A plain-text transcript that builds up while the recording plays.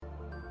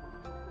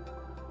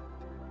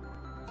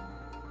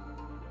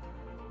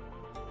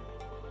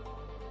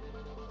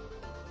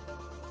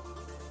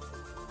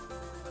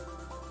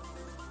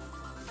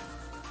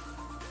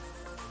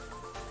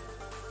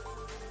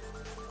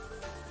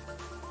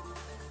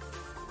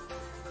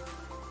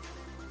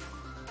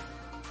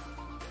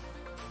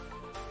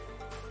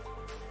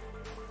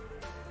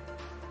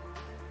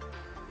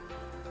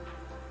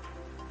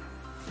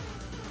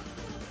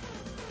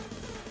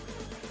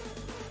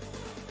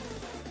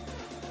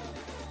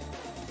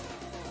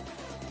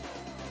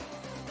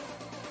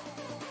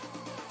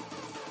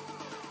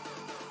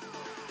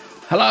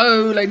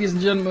Hello, ladies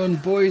and gentlemen,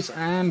 boys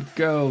and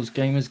girls,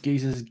 gamers,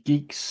 geezers,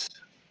 geeks,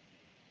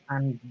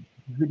 and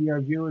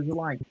video viewers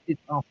alike. It's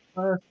our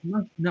first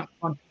Nut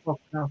Punch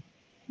podcast of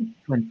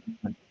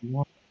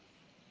 2021.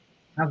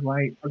 As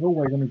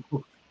always, on this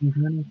podcast,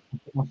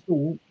 I've got my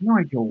stall,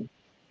 Nigel.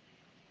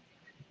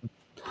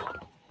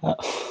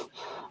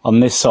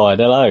 On this side,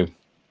 hello.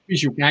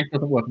 Visual gag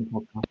doesn't work on the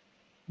podcast.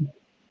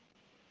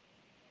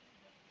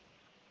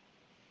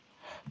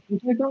 Have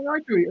you got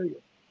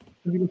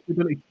the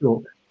ability to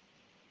talk?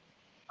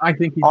 I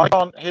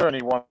can't hear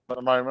anyone at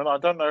the moment. I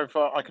don't know if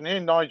I can hear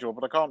Nigel,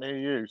 but I can't hear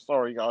you.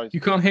 Sorry, guys.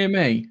 You can't hear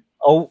me?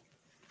 Oh,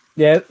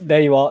 yeah, there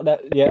you are. I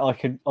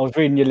was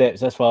reading your lips.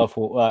 That's why I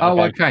thought.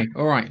 Okay.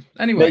 All right.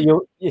 Anyway,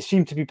 you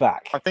seem to be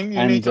back. I think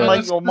you need to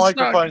make your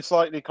microphone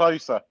slightly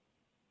closer.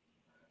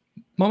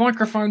 My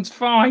microphone's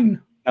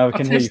fine. No, we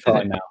can hear you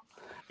fine now.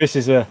 This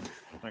is a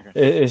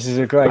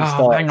great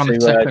start hang on to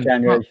a second.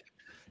 January.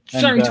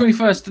 January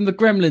 21st, and the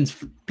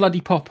Gremlins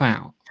bloody pop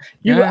out.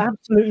 You were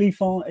absolutely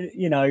fine.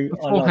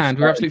 Beforehand,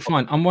 we're absolutely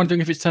fine. I'm wondering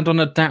if it's turned on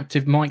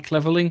adaptive mic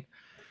leveling,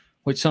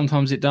 which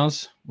sometimes it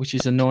does, which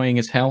is annoying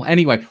as hell.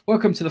 Anyway,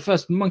 welcome to the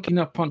first Monkey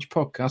Nut Punch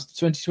podcast of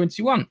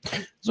 2021.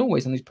 As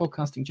always on these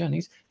podcasting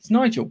journeys, it's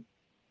Nigel.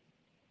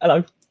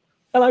 Hello,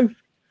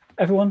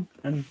 everyone,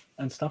 and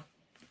stuff.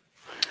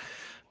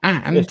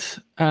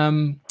 And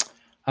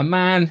a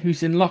man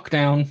who's in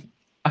lockdown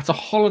at a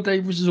holiday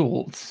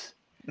resort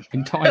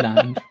in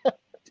Thailand.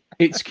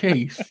 It's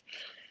Keith.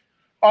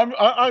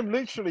 I'm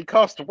literally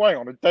cast away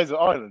on a desert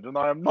island, and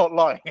I am not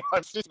lying.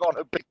 I'm sitting on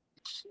a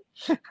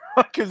beach.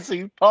 I can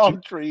see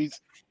palm trees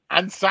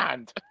and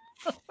sand.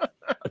 Do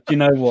you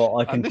know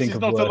what? I can think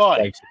of worse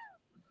places.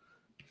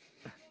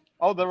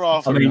 Oh, there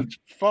are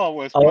far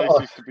worse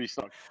places to be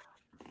stuck.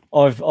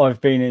 I've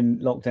been in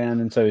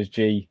lockdown, and so has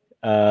G.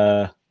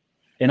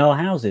 In our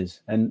houses,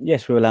 and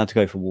yes, we're allowed to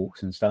go for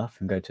walks and stuff,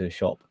 and go to the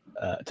shop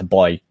to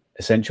buy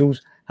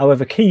essentials.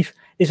 However, Keith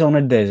is on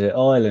a desert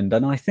island,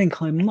 and I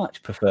think I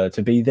much prefer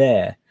to be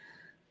there.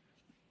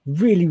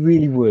 Really,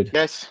 really would.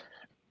 Yes,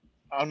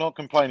 I'm not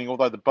complaining.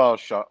 Although the bar's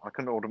shut, I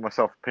couldn't order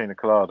myself a pina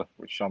colada,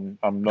 which I'm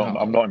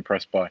not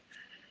impressed by.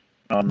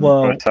 Do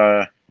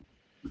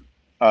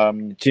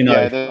you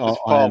know? There's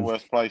far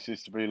worse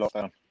places to be locked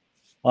down.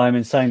 I'm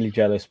insanely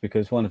jealous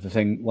because one of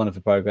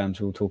the programs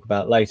we'll talk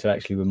about later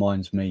actually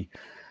reminds me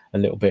a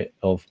little bit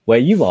of where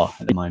you are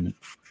at the moment.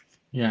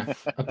 Yeah.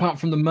 Apart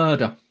from the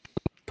murder.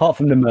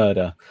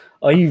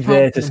 Are you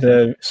there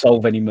to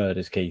solve any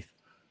murders, Keith?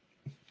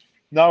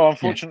 No,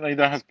 unfortunately,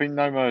 There has been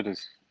no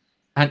murders.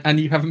 And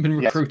you haven't been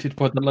recruited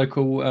by the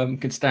local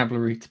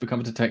constabulary to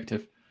become a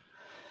detective?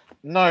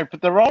 No,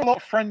 but there are a lot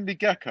of friendly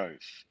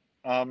geckos,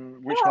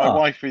 which my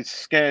wife is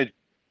scared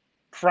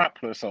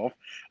crapless of,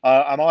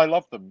 and I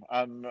love them.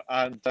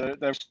 And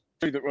there's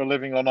two that were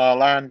living on our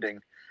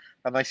landing,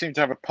 and they seemed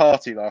to have a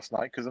party last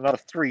night because another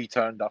three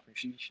turned up, and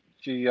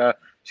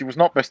she was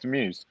not best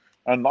amused.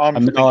 And I'm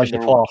thinking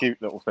they're all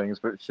cute little things,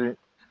 but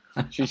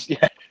she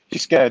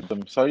scared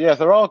them. So yeah,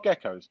 there are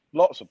geckos,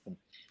 lots of them.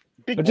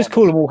 But just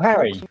call them all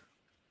Harry.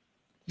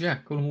 Yeah,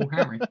 call them all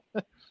Harry.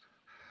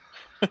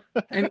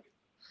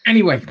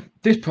 Anyway,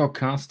 this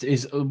podcast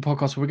is a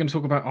podcast where we're going to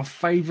talk about our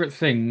favourite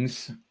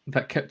things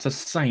that kept us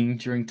sane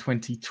during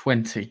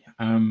 2020.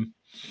 Some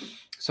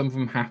of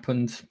them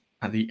happened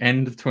at the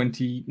end of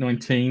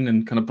 2019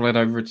 and kind of bled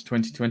over into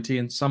 2020,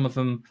 and some of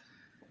them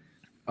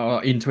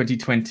are in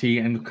 2020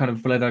 and kind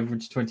of bled over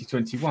into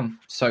 2021.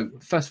 So,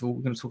 first of all,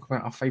 we're going to talk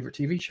about our favourite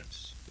TV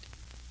shows.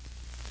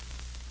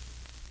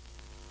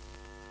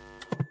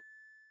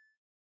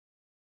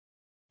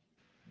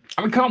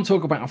 And we can't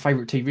talk about our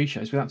favourite TV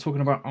shows without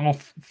talking about my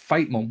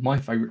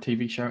favourite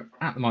TV show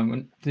at the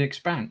moment, The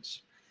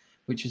Expanse,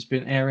 which has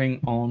been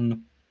airing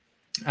on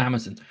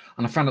Amazon.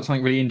 And I found out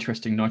something really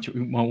interesting, Nigel,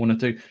 we might want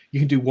to do.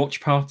 You can do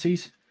watch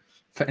parties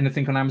for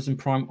anything on Amazon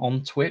Prime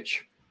on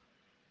Twitch.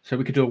 So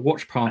we could do a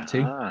watch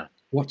party,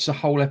 watch the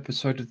whole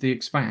episode of The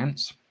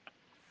Expanse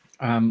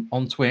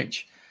on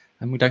Twitch,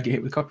 and we don't get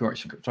hit with copyright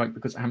strike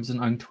because Amazon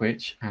own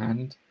Twitch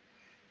and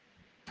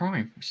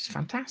Prime, which is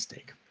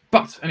fantastic.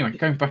 But anyway,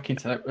 going back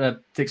into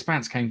that, The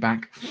Expanse came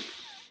back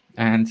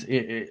and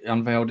it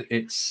unveiled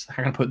its, how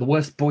can I put it, the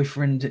worst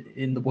boyfriend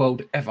in the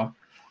world ever,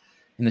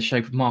 in the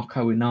shape of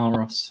Marco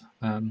Inaros,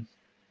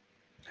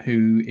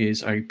 who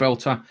is a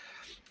belter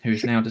who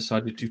has now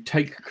decided to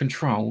take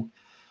control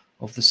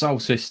of the Sol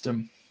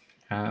system.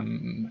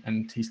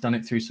 And he's done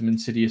it through some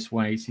insidious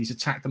ways. He's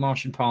attacked the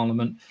Martian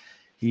Parliament.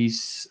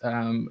 He's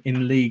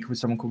in league with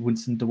someone called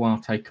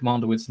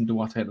Commander Winston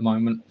Duarte at the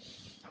moment,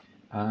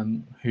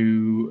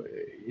 who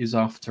is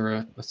after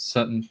a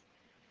certain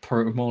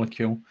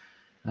proto-molecule,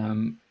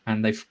 and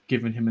they've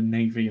given him a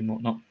navy and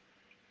whatnot.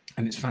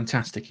 And it's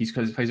fantastic. He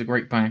plays a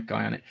great bad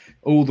guy on it.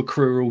 All the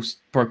crew are all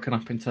broken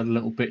up into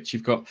little bits.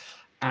 You've got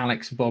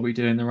Alex and Bobby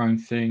doing their own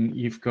thing.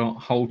 You've got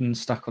Holden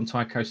stuck on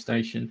Tycho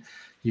Station.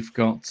 You've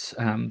got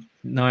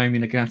Naomi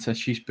Nagata.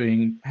 She's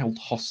being held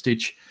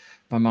hostage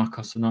by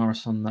Marcos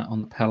Inaros on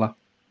the Pella.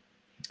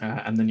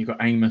 And then you've got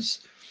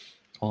Amos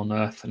on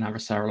Earth and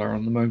Avasarala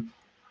on the Moon.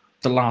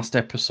 The last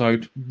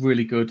episode,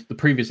 really good. The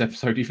previous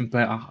episode, even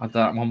better.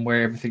 That one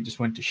where everything just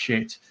went to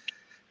shit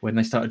when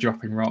they started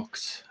dropping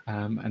rocks,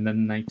 and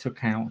then they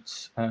took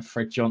out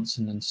Fred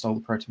Johnson and stole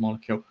the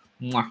protomolecule.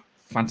 Mwah,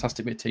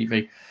 fantastic bit of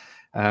TV.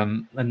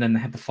 And then they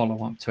had the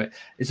follow-up to it.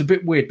 It's a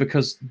bit weird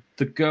because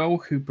the girl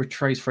who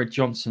portrays Fred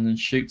Johnson and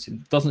shoots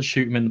him doesn't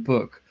shoot him in the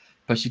book,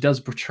 but she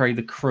does portray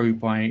the crew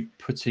by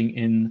putting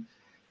in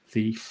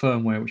the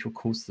firmware which will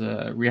cause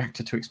the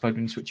reactor to explode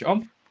when you switch it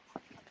on.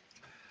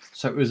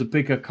 So it was a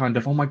bigger kind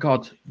of, oh my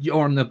God,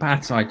 you're on the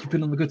bad side. You've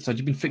been on the good side.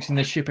 You've been fixing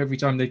their ship every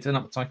time they turn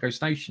up at Tycho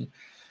Station.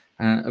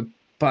 But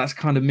that's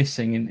kind of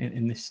missing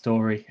in this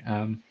story.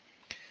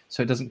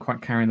 So it doesn't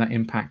quite carry that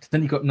impact.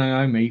 Then you've got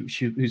Naomi,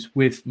 who's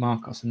with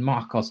Marcos, and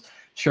Marcos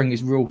showing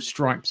his real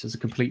stripes as a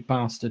complete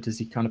bastard as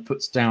he kind of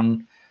puts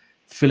down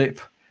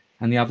Philip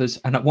and the others.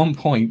 And at one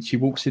point, she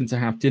walks in to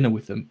have dinner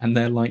with them, and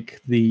they're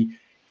like the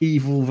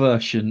evil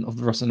version of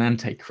the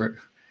Rocinante crew.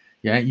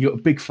 Yeah, you got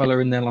a big fella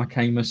in there like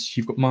Amos.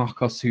 You've got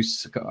Marcos,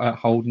 who's got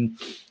Holden,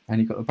 and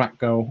you've got the black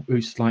girl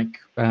who's like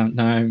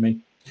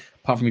Naomi.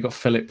 Apart from you got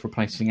Philip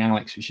replacing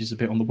Alex, which is a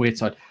bit on the weird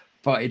side.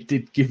 But it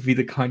did give me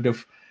the kind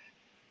of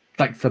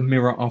like the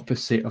mirror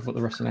opposite of what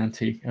the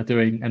Rocinante are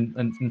doing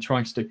and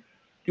trying to do.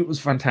 It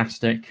was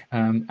fantastic.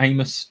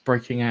 Amos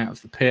breaking out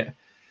of the pit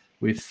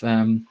with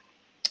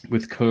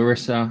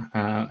Clarissa,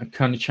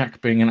 Koenigsegg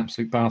being an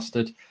absolute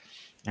bastard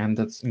and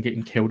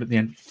getting killed at the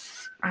end.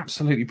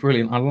 Absolutely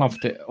brilliant. I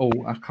loved it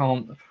all. I've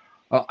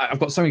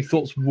got so many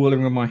thoughts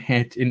whirling around my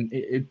head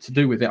to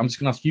do with it. I'm just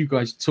going to ask you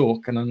guys to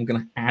talk, and I'm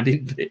going to add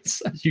in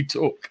bits as you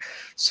talk.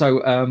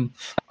 So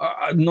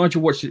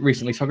Nigel watched it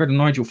recently, so I'll go to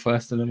Nigel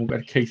first, and then we'll go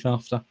to Keith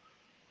after.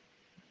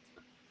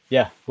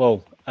 Yeah,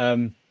 well,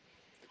 I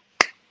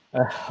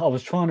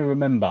was trying to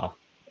remember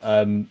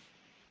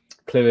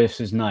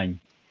Clarissa's name.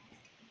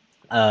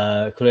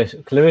 Clarissa,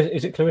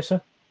 is it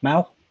Clarissa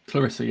Mal?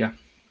 Clarissa, yeah.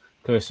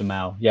 Clarissa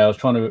Mal. Yeah, I was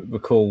trying to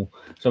recall.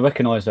 So I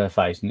recognised her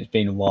face, and it's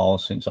been a while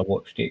since I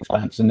watched The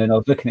Expanse. And then I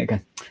was looking at it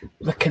going,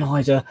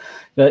 recognise her.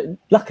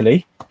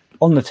 Luckily,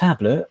 on the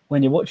tablet,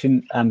 when you're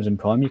watching Amazon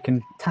Prime, you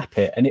can tap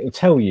it, and it will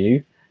tell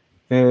you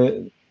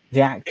the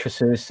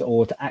actress's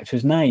or the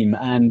actor's name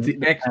and the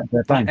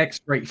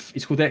X-ray.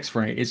 It's called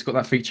X-ray. It's got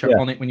that feature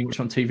on it when you watch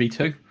on TV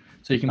too.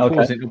 So you can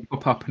pause it, it'll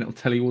pop up, and it'll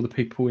tell you all the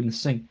people in the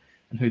scene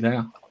and who they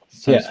are.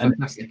 So it's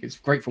fantastic. It's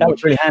great for watching. That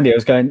was really handy. I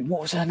was going,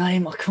 what was her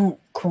name? I can't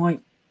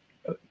quite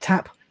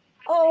tap.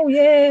 Oh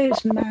yeah,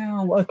 it's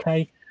Mal.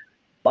 Okay,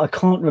 but I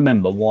can't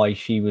remember why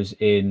she was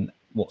in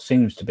what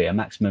seems to be a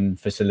maximum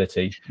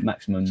facility.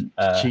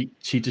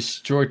 She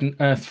destroyed an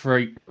Earth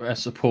freight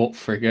support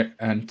frigate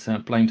and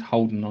blamed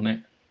Holden on it,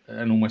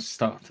 and almost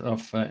started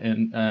off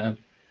in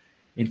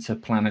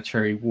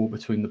interplanetary war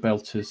between the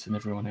Belters and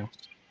everyone else.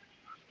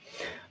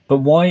 But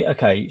why?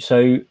 Okay,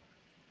 so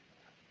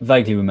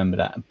vaguely remember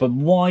that. But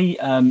why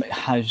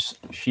has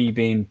she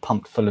been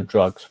pumped full of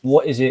drugs?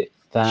 What is it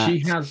that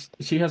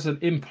she has an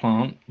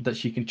implant that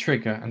she can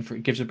trigger, and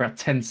it gives her about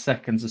 10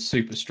 seconds of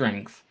super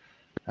strength,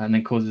 and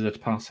then causes her to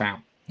pass out.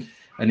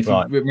 And if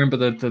you remember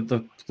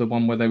the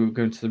one where they were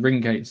going to the ring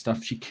gate and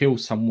stuff, she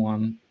kills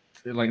someone.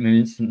 Like in an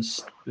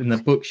instance in the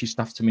book, she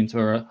stuffed him into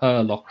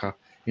her locker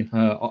in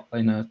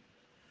her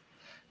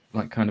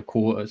like kind of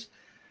quarters.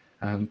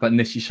 But in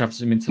this, she shoves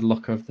him into the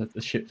locker of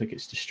the ship that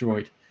gets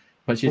destroyed.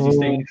 But she has these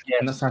things,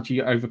 and that's how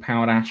she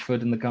overpowered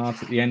Ashford and the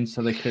guards at the end,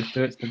 so they could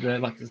do it. So they're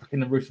like in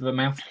the roof of her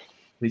mouth.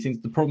 These things.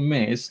 The problem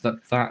is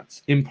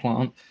that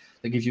implant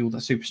that gives you all that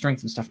super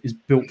strength and stuff is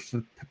built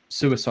for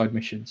suicide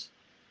missions,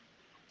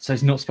 so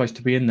it's not supposed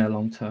to be in there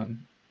long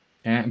term.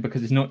 Yeah, and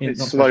because it's not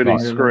slowly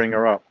screwing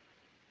her up.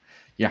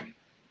 Yeah,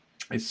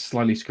 it's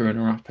slowly screwing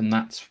her up, and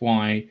that's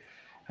why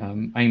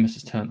Amos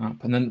has turned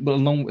up. And then, but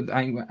along with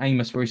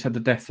Amos, where he's had the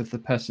death of the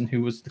person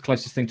who was the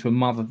closest thing to a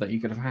mother that he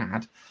could have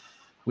had,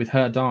 with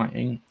her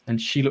dying,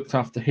 and she looked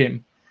after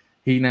him,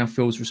 he now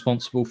feels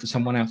responsible for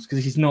someone else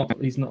because he's not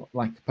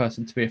like a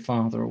person to be a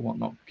father or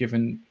whatnot,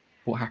 given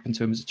what happened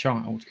to him as a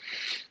child.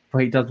 But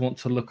he does want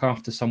to look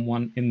after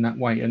someone in that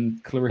way,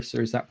 and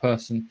Clarissa is that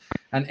person.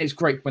 And it's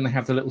great when they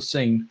have the little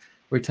scene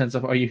where he turns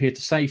up, "Are you here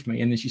to save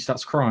me?" And then she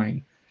starts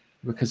crying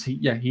because he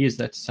is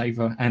there to save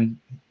her. And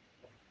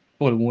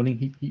spoiler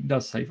warning, he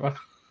does save her.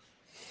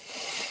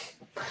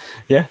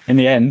 Yeah, in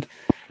the end,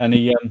 and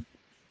he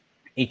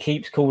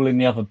keeps calling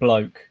the other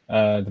bloke,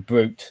 the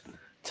brute,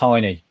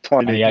 tiny.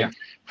 Yeah.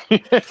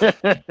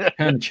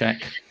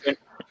 Koenigsegg.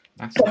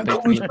 That's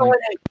the big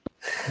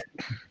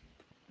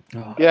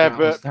Oh,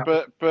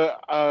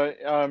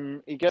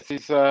 he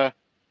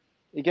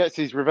gets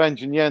his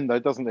revenge in the end, though,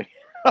 doesn't he?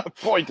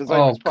 Boy, does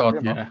oh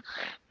God, yeah.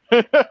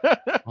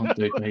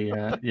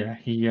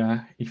 He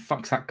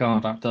fucks that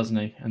guard up, doesn't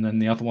he? And then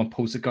the other one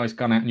pulls the guy's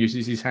gun out and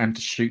uses his hand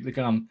to shoot the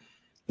gun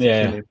to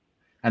kill him.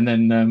 And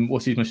then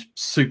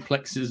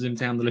suplexes him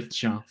down the lift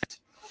shaft.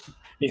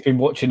 He's been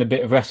watching a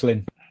bit of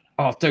wrestling.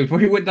 Oh, dude,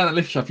 when he went down that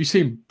lift shaft, you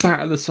see him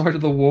batter the side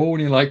of the wall,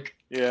 and you're like,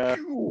 "Yeah,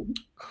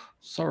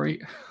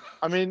 sorry."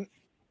 I mean,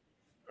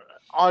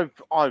 I've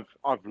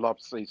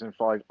loved season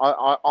 5.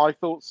 I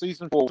thought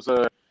season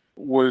 4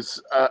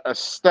 was a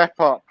step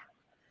up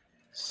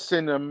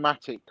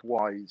cinematic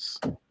wise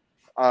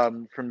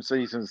from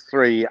seasons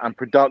 3 and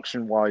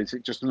production wise,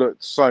 it just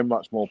looked so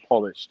much more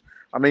polished.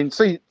 I mean,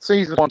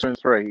 seasons 1, 2, and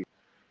 3,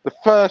 the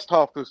first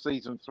half of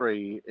season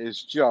 3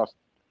 is just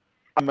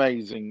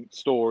amazing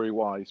story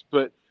wise,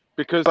 but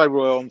because they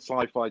were on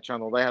Sci-Fi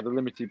Channel, they had a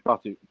limited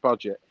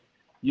budget.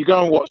 You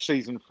go and watch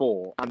season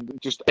 4, and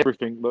just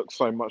everything looks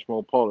so much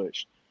more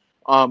polished.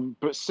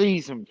 But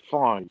season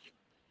 5,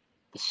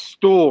 the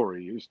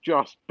story has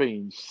just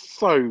been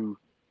so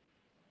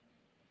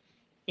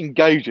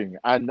engaging,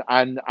 and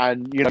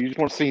you know, you just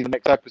want to see the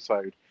next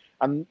episode.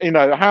 And you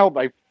know how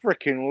they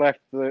freaking left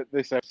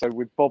this episode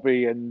with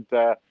Bobby and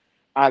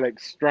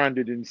Alex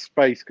stranded in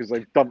space because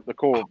they've dumped the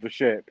core of the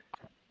ship.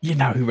 You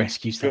know who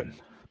rescues them.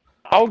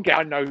 Okay,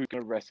 I know who's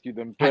going to rescue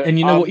them. But, and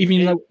you know what?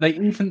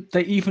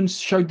 They even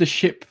showed the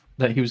ship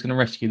that he was going to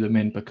rescue them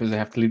in, because they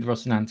have to leave the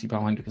Rocinante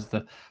behind because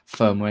the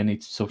firmware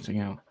needs sorting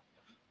out.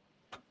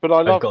 But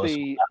I love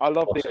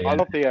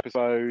the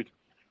episode.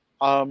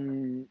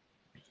 No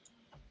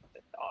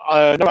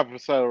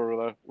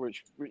adversarial,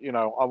 which, you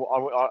know,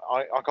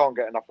 I can't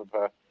get enough of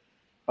her.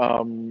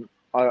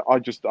 I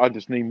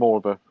just need more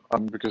of her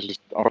because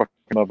I fucking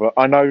love her.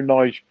 I know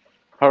Nige,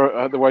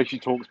 her the way she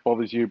talks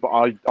bothers you, but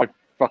I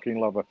fucking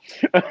love her.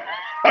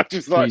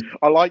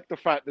 I like the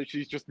fact that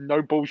she's just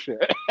no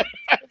bullshit.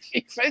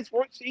 She says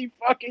what she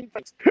fucking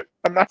thinks,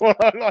 and that's what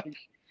I like.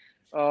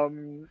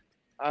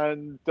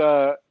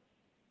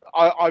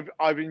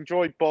 I've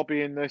enjoyed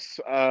Bobby in this.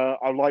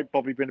 I like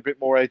Bobby being a bit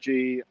more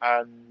edgy,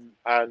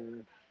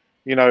 and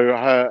you know,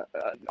 her.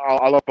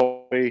 I love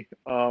Bobby.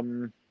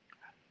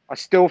 I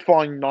still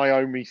find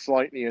Naomi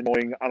slightly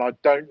annoying, and I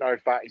don't know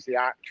if that is the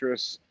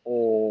actress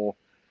or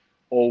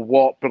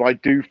what, but I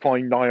do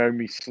find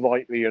Naomi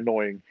slightly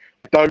annoying.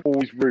 I don't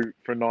always root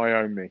for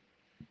Naomi.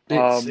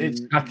 I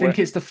think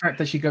it's the fact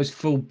that she goes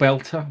full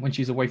belter when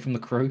she's away from the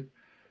crew.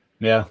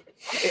 Yeah.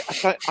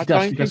 I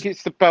don't think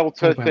it's the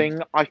belter thing.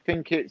 I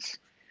think it's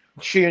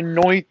she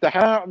annoyed the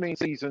hell out of me in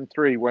season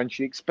 3 when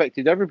she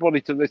expected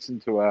everybody to listen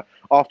to her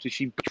after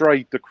she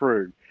betrayed the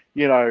crew.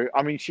 You know,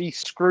 I mean, she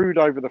screwed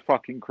over the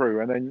fucking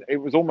crew, and then it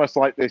was almost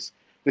like this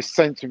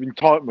sense of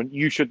entitlement.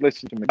 You should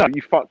listen to me. No,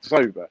 you fucked us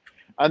over.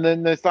 And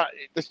then there's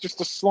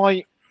just a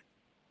slight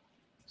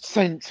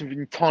sense of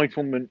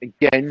entitlement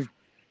again,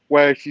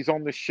 where she's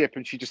on the ship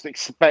and she just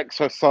expects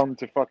her son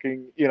to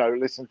fucking, you know,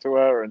 listen to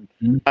her,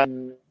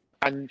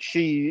 and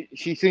she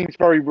seems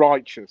very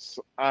righteous,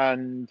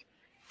 and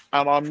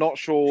I'm not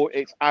sure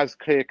it's as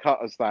clear cut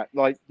as that.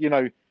 Like, you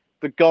know,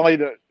 the guy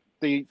that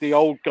the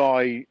old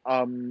guy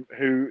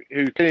who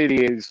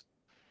clearly is,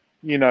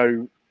 you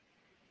know,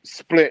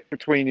 split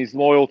between his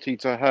loyalty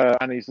to her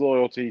and his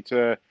loyalty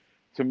to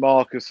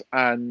Marcus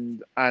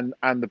and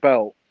the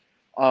belt.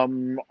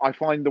 I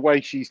find the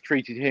way she's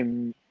treated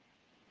him,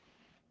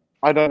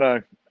 I don't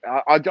know.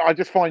 I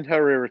just find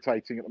her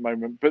irritating at the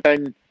moment. But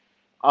then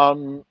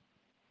I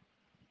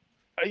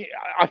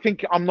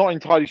think I'm not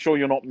entirely sure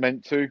you're not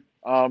meant to.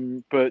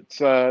 But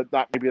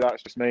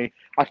that's just me.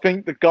 I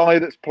think the guy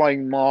that's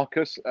playing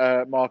Marcus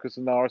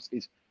Anaris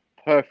is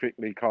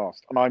perfectly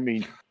cast, and I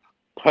mean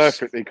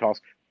perfectly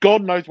cast.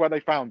 God knows where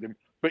they found him,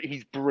 but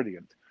he's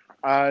brilliant.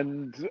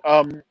 And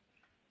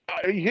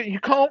you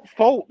can't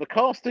fault the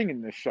casting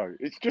in this show.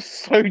 It's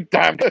just so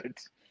damn good.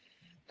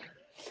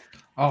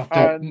 Oh,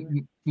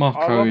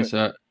 Marco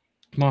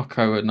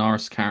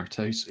Anaris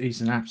character.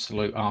 He's an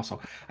absolute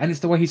arsehole. And it's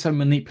the way he's so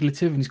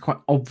manipulative, and he's quite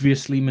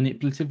obviously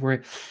manipulative,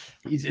 where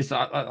it's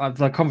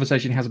the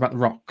conversation he has about the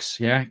rocks.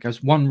 Yeah, it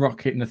goes, 1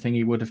 rock hitting the thing,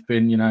 he would have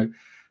been, you know,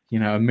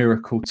 a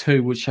miracle.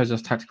 2, which shows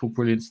us tactical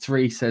brilliance.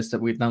 3 says that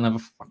they'll never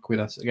fuck with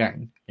us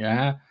again.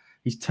 Yeah,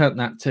 he's turned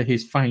that to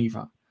his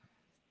favor.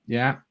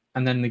 Yeah,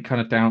 and then he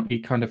kind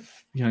of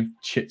you know,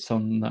 chits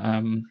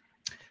on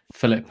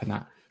Philip and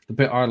that. The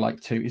bit I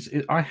like too is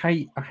I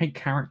hate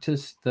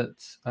characters that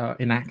are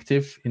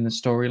inactive in the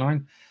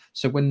storyline.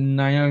 So when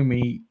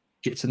Naomi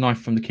gets a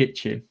knife from the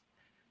kitchen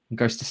and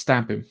goes to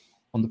stab him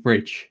on the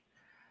bridge,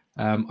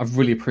 I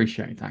really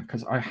appreciate that,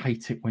 because I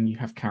hate it when you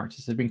have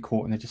characters that have been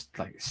caught and they just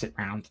like sit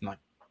around and like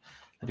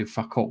they do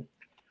fuck all.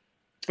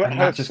 But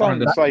her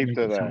son saved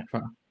her there.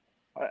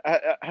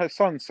 Her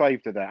son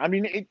saved her there. I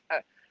mean,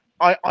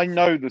 I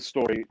know the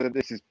story that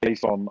this is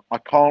based on. I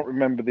can't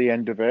remember the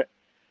end of it,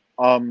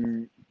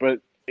 but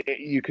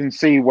you can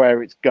see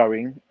where it's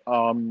going.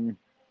 But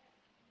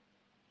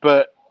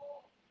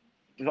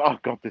oh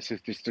god, this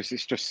is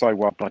just so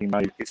well bloody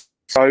made. It's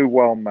so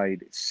well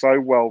made. It's so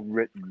well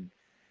written,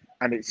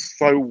 and it's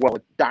so well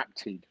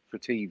adapted for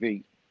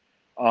TV.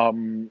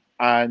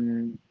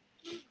 And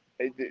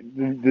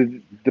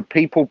the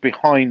people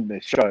behind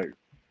this show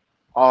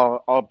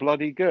are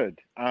bloody good,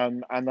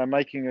 and they're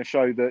making a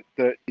show that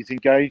is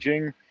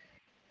engaging.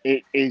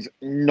 It is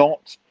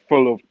not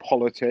full of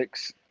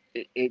politics.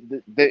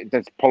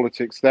 There's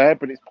politics there,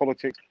 but it's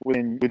politics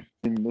within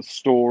the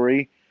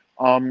story,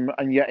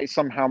 and yet it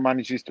somehow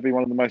manages to be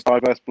one of the most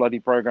diverse bloody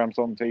programs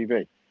on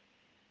TV.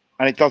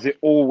 And it does it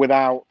all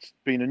without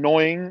being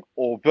annoying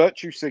or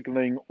virtue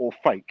signaling or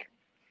fake.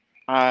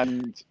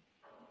 And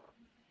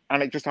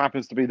and it just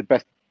happens to be the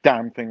best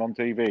damn thing on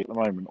TV at the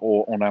moment,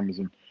 or on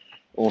Amazon,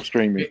 or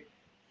streaming.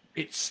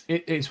 It's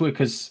weird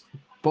because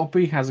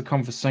Bobby has a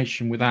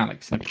conversation with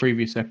Alex in a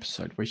previous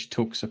episode where she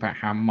talks about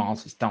how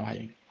Mars is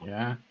dying.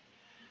 Yeah,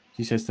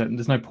 she says that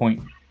there's no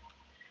point,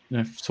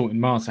 sorting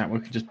Mars out. We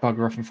can just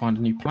bugger off and find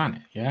a new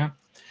planet. Yeah,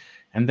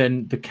 and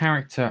then the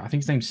character, I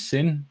think his name's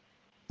Sin,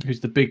 who's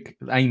the big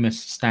Amos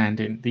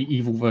stand-in, the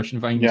evil version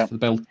of Amos for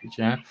the Beltage.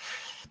 Yeah,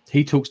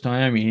 he talks to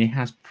Naomi and he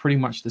has pretty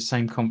much the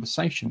same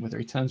conversation with her.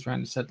 He turns around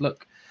and said,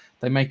 "Look,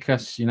 they make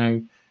us,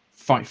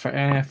 fight for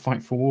air,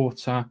 fight for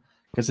water."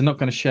 Because they're not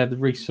going to share the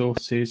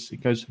resources. He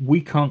goes,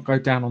 we can't go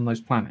down on those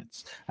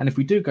planets. And if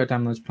we do go down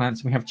on those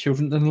planets and we have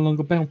children, they're no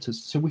longer belters.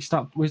 So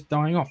we're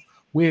dying off.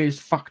 We're as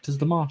fucked as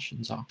the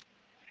Martians are.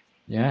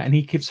 Yeah. And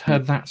he gives her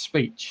that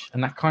speech.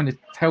 And that kind of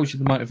tells you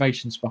the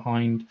motivations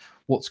behind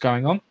what's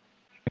going on.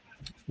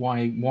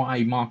 Why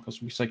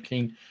Marcos will be so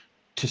keen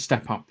to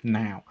step up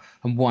now.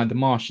 And why the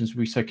Martians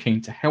will be so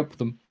keen to help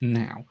them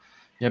now.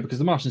 Yeah, because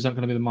the Martians aren't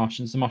going to be the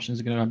Martians. The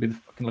Martians are going to be the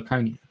fucking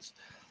Laconians.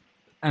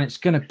 And it's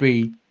going to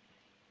be...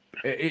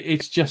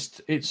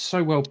 It's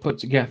so well put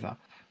together.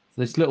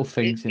 There's little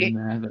things in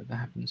there that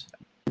happens.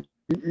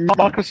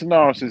 Marcus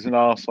Anaris is an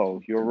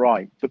arsehole, you're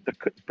right, but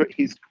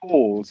his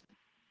cause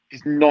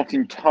is not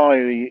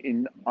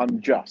entirely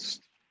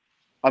unjust.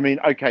 I mean,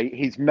 okay,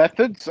 his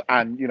methods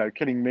and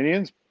killing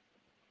millions,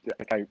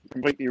 okay,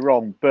 completely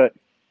wrong, but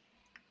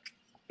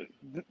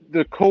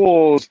the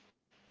cause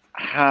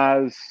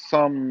has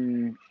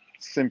some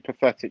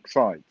sympathetic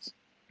sides,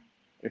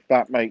 if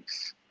that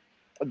makes.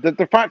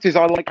 The fact is,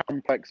 I like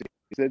complexity.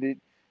 That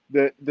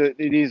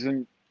it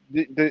isn't.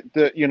 They're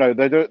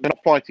not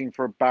fighting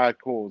for a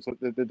bad cause.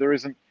 There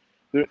isn't.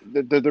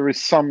 There is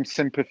some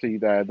sympathy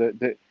there.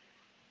 That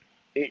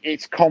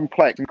it's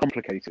complex and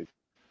complicated.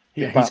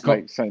 Yeah, if that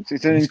makes sense.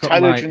 It's an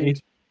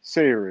intelligent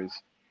series.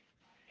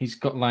 He's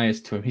got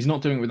layers to him. He's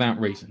not doing it without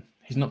reason.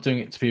 He's not doing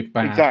it to be a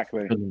bad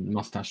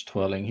mustache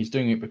twirling. He's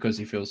doing it because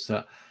he feels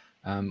that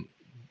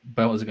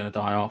belters are going to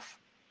die off.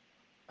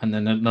 And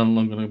then they're no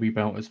longer going to be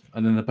belters.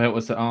 And then the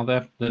belters that are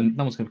there, then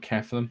no one's going to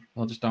care for them.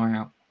 They'll just die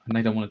out. And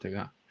they don't want to do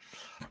that.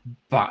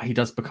 But he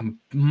does become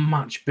a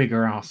much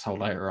bigger asshole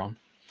later on.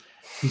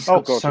 He's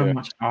got so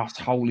much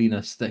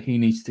assholiness that he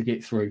needs to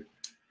get through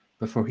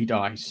before he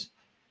dies.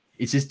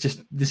 This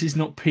is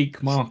not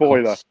peak Marcos.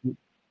 Spoiler.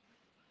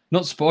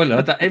 Not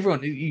spoiler. That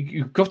everyone,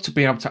 you've got to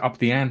be able to up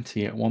the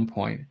ante at one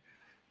point.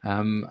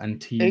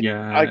 And he...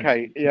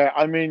 okay, yeah,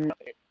 I mean...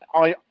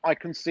 I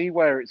can see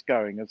where it's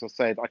going. As I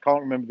said, I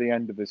can't remember the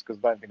end of this because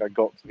I don't think I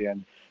got to the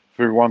end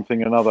through one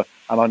thing or another,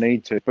 and I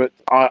need to. But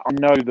I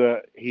know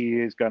that he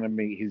is going to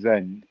meet his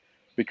end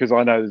because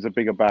I know there's a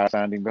bigger bear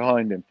standing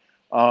behind him.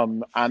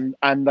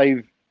 And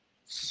they've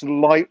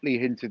slightly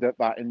hinted at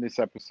that in this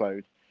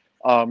episode.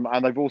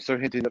 And they've also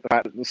hinted at the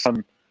fact that the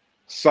son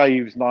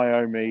saves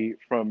Naomi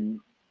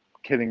from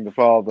killing the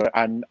father,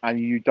 and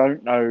you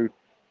don't know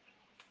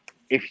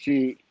if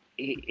she...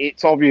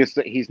 It's obvious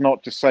that he's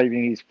not just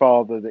saving his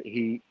father; that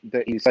he's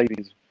saving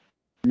his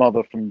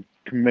mother from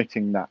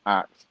committing that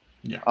act.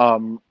 Yeah.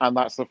 And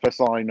that's the first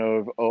sign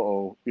of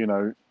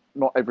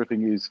not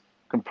everything is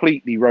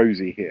completely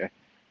rosy here.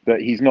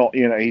 That he's not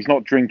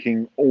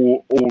drinking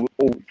all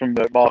from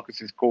the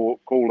Marcus's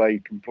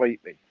Kool-Aid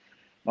completely.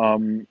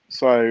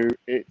 So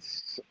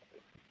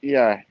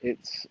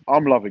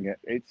I'm loving it.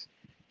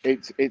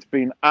 It's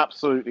been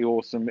absolutely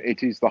awesome.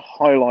 It is the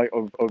highlight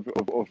of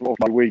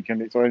my week,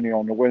 and it's only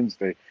on a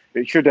Wednesday.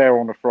 It should air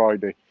on a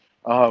Friday.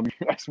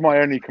 That's my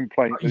only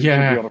complaint. It should be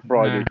on a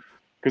Friday,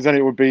 because then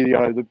it would be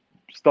the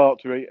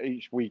start to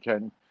each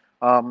weekend.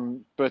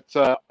 But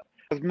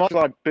as much as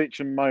I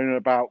bitch and moan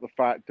about the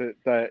fact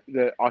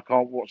that I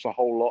can't watch a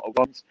whole lot at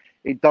once,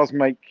 it does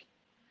make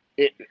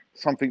it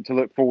something to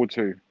look forward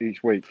to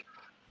each week.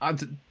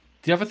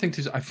 The other thing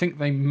is, I think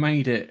they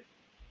made it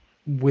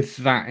with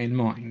that in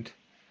mind.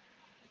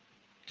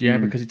 Yeah,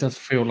 because it does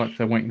feel like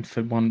they're waiting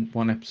for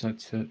one episode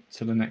to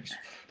the next.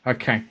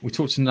 Okay, we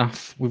talked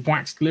enough. We've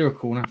waxed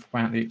lyrical enough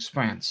about The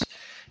Expanse.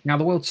 Now,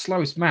 the world's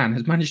slowest man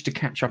has managed to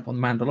catch up on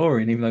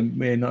Mandalorian, even though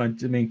me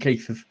and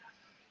Keith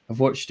have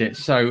watched it.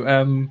 So,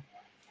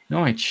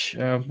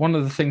 Nige, one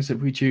of the things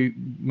that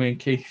me and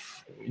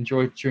Keith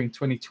enjoyed during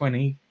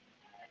 2020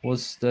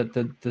 was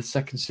the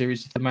second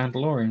series of The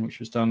Mandalorian, which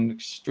was done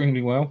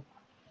extremely well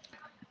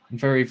and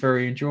very,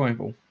 very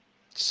enjoyable.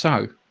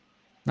 So,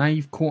 now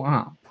you've caught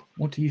up.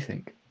 What do you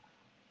think?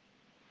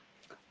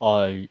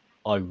 I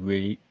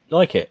really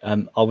like it.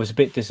 I was a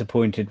bit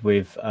disappointed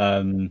with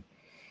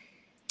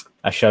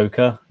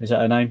Ashoka. Is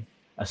that her name?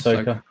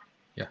 Ahsoka.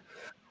 Yeah.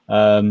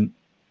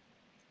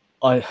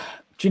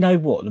 Do you know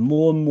what? The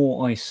more and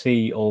more I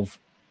see of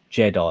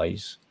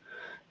Jedis,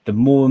 the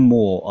more and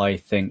more I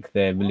think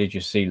they're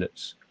religious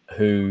zealots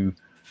who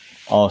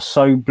are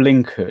so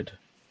blinkered.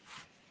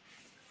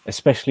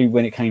 Especially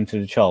when it came to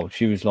the child,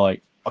 she was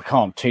like, "I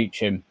can't teach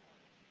him.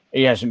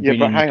 He hasn't been."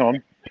 Yeah, but hang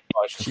on.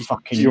 For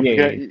fucking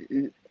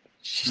years.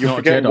 You're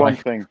forgetting one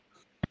thing.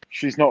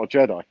 She's not a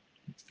Jedi.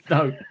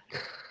 No,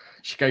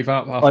 she gave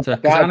up after.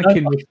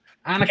 Because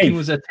Anakin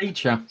was a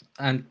teacher,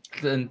 and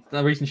the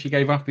reason she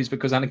gave up is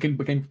because Anakin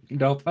became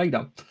Darth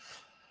Vader.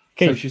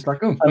 So she's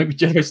like, oh, maybe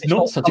Jedi's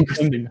not such a good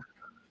thing.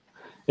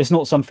 It's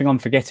not something I'm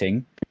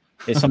forgetting.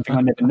 It's something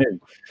I never knew.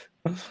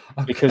 Okay.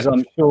 Because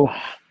I'm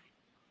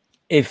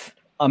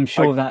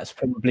sure that's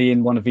probably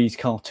in one of these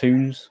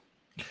cartoons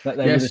that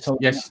they would have told.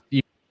 Yes,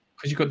 because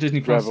you've got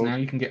Disney Plus now,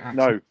 you can get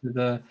access to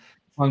the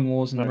Clone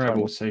Wars and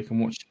Rebels, so you can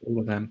watch all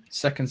of them.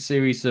 Second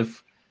series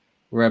of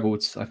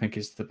Rebels, I think,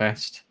 is the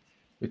best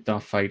with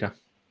Darth Vader.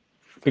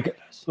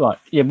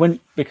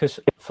 Because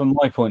from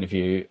my point of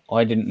view,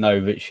 I didn't know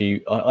that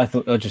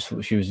I just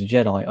thought she was a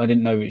Jedi. I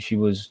didn't know that she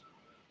was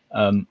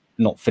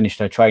not finished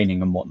her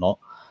training and whatnot.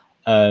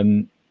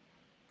 I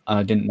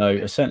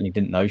certainly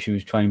didn't know she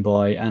was trained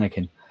by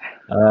Anakin.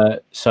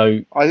 So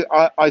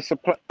I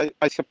suppose,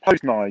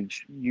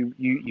 Nige,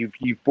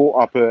 you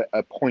brought up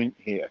a point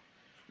here.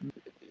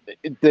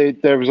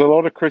 There was a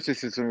lot of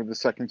criticism of the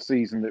second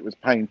season that was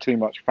paying too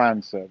much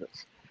fan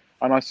service.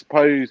 And I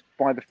suppose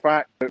by the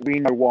fact that we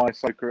know why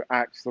Ahsoka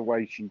acts the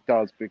way she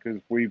does, because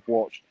we've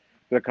watched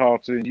the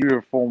cartoon, you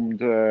have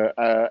formed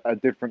a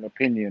different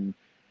opinion.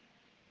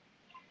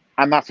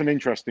 And that's an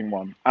interesting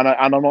one. And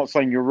I'm not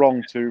saying you're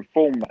wrong to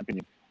form that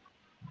opinion.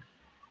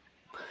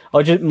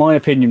 My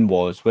opinion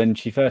was, when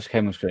she first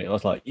came on screen, I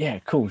was like, yeah,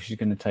 cool, she's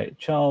going to take a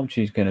child,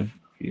 she's going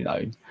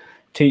to,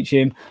 teach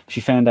him.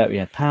 She found out he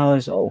had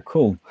powers. Oh,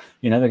 cool.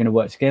 They're going to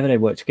work together. They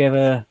work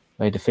together.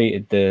 They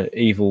defeated the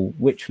evil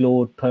witch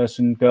lord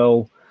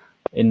girl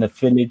in the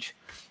village,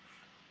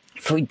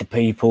 freed the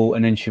people,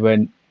 and then she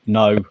went,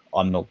 no,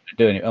 I'm not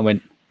doing it. I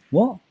went,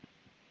 what?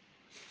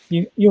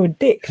 You're a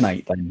dick,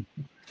 mate, then.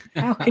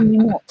 How can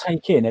you not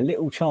take in a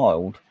little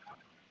child?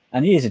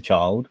 And he is a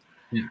child.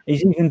 Yeah.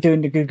 He's even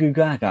doing the goo goo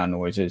gaga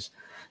noises.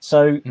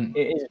 So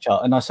it is a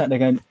child. And I sat there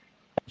going,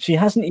 she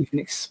hasn't even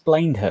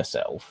explained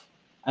herself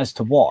as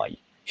to why.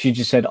 She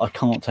just said, I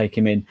can't take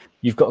him in.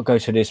 You've got to go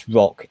to this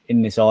rock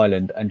in this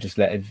island and just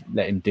let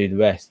him do the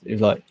rest. It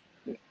was like,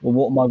 well,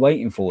 what am I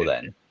waiting for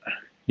then?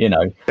 It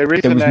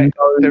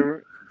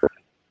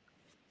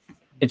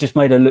just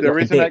made her look like a dick. There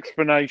is an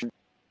explanation.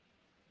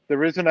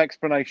 There is an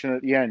explanation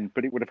at the end,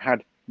 but it would have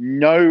had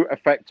no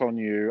effect on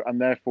you, and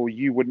therefore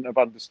you wouldn't have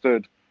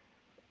understood.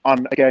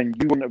 Again,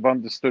 you wouldn't have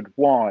understood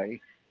why,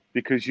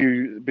 because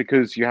you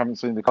haven't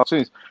seen the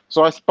cartoons.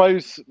 So I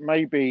suppose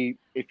maybe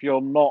if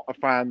you're not a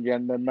fan,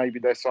 then maybe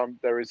there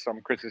is some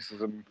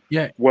criticism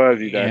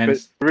worthy there. Yeah,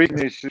 but the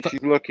reason is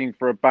she's looking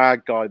for a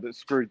bad guy that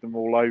screwed them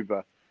all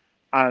over,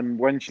 and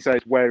when she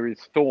says, "Where is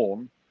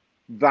Thorn?"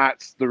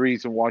 that's the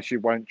reason why she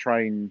won't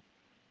train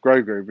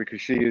Grogu, because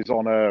she is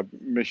on a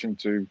mission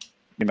to,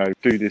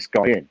 do this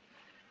guy in.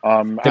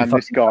 And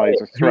this guy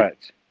is a threat.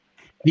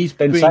 He's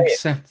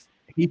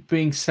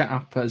being set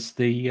up as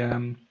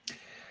the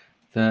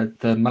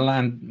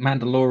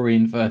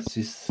Mandalorian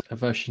versus a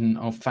version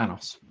of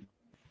Thanos.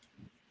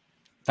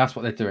 That's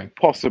what they're doing.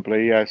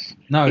 Possibly, yes.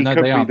 No,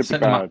 they are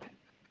setting him up.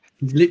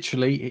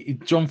 Literally,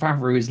 Jon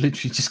Favreau has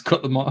literally just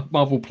got the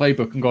Marvel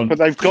playbook and gone. But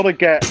they've got to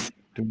get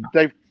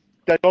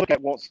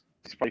what's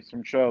his face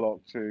from Sherlock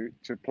to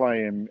play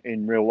him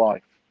in real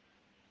life.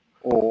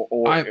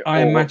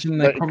 I imagine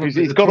they probably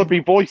he's got to be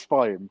voiced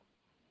by him.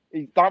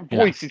 That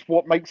voice is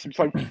what makes him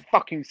so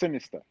fucking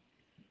sinister.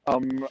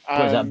 And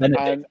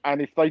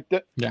if they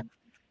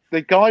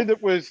the guy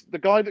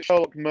that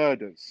Sherlock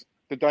murders,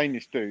 the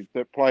Danish dude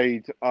that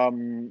played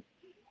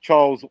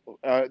Charles,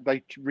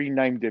 they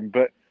renamed him,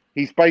 but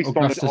he's based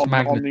on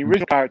the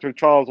original character of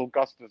Charles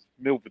Augustus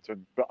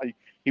Milverton, but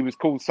he was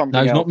called something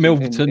else. No, he's not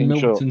Milverton.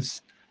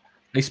 Milverton's.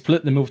 They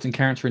split the Milverton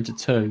character into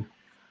two.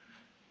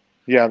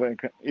 Yeah, they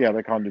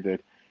kind of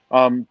did.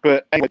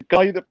 But anyway, the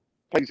guy that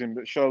plays him,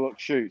 that Sherlock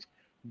shoots,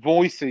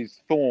 voices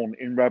Thorn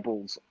in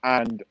Rebels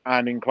and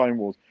in Clone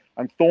Wars.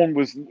 And Thorn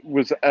was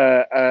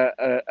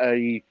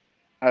a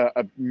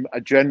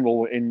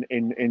general in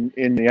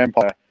the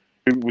Empire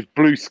who was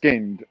blue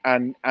skinned,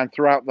 and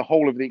throughout the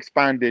whole of the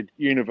expanded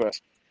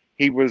universe,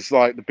 he was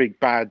like the big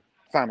bad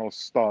Thanos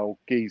style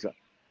geezer.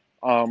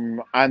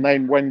 And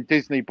then when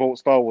Disney bought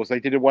Star Wars, they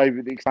did away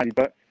with the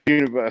expanded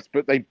universe,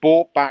 but they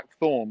brought back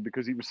Thorn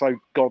because he was so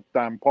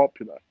goddamn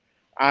popular.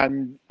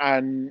 And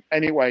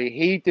anyway,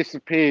 he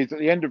disappears at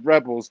the end of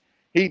Rebels.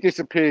 He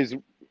disappears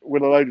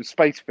with a load of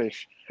space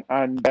fish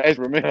and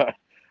Ezra Miller,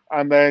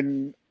 and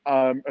then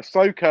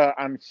Ahsoka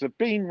and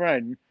Sabine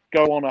Wren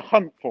go on a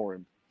hunt for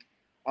him.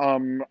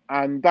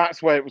 And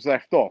that's where it was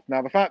left off.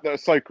 Now, the fact that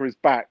Ahsoka is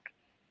back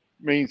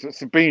means that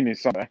Sabine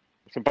is somewhere,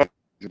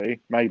 supposedly,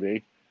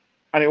 maybe.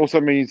 And it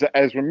also means that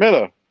Ezra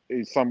Miller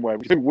is somewhere,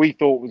 which we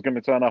thought was going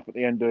to turn up at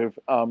the end of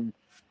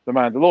The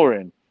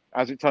Mandalorian.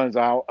 As it turns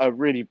out, a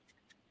really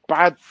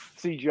bad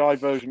CGI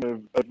version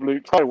of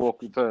Luke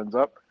Skywalker turns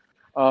up.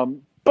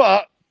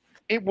 But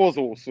it was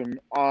awesome.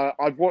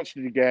 I've watched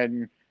it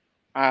again,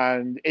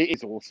 and it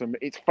is awesome.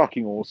 It's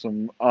fucking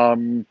awesome.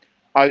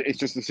 It's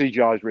just the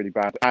CGI is really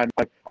bad. And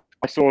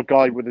I saw a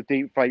guy with a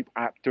deep fake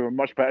app do a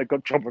much better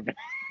job of it.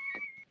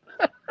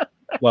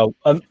 Well,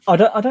 I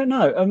don't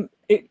know.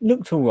 It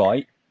looked all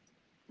right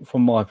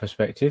from my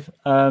perspective.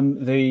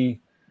 The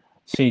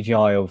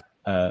CGI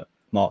of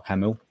Mark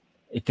Hamill.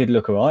 It did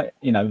look alright.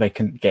 You know, they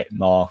couldn't get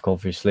Mark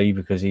obviously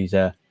because he's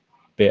a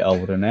bit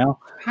older now.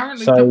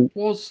 Apparently, So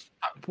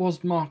that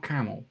was Mark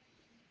Hamill.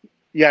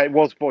 Yeah, it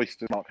was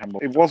voiced as Mark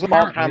Hamill. It wasn't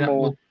Mark Apparently,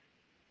 Hamill.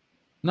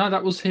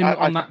 that was him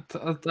on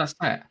that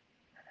set.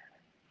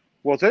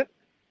 Was it?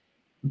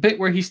 The bit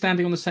where he's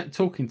standing on the set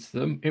talking to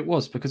them, it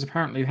was because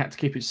apparently they had to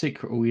keep it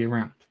secret all year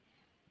round.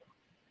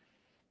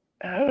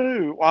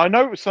 Oh, well, I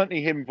know it was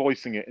certainly him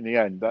voicing it in the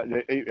end. I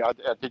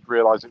did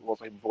realise it was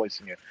him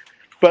voicing it.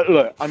 But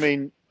look, I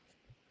mean,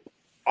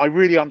 I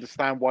really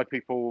understand why the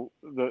people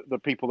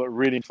that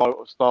really Star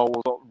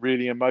Wars got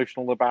really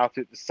emotional about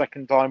it. The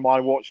second time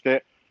I watched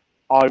it,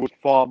 I was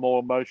far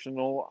more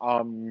emotional.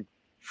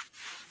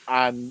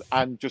 And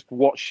just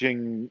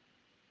watching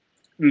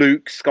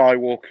Luke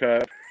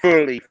Skywalker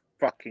fully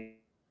fucking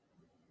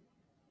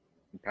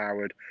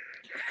powered,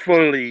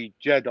 fully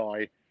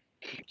Jedi,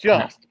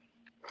 just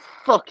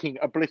fucking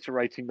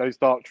obliterating those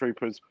Dark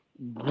Troopers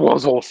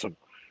was awesome.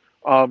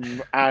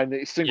 And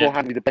it's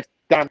single-handedly the best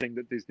damn thing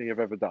that Disney have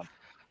ever done.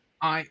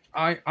 I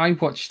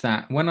watched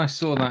that when I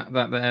saw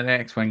that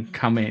X-wing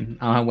come in.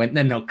 I went,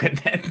 they're not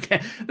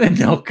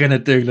gonna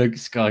do Luke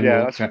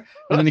Skywalker. Yeah,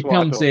 and then he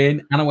comes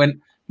in, and I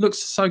went,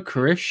 looks so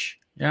Krish.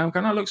 Yeah, I'm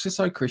going, oh, looks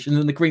so Krish. And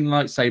then the green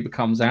lightsaber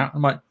comes out.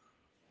 I'm like,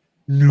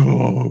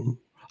 no.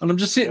 And I'm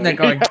just sitting there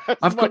going,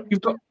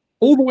 you've got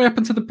all the way up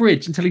into the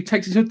bridge until he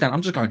takes his hood down.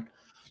 I'm just going,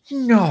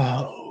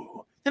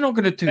 no, they're not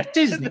going to do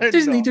Disney.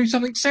 Disney do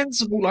something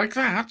sensible like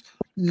that.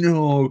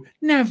 No,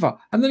 never.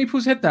 And then he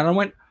pulls his head down. And I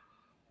went,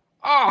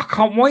 oh, I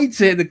can't wait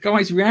to hear the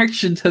guy's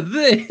reaction to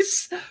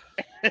this.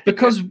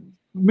 Because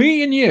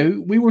me and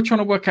you, we were trying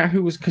to work out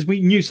who was, because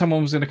we knew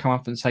someone was going to come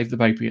up and save the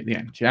baby at the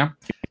end. Yeah,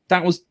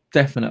 that was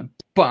definite.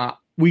 But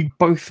we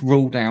both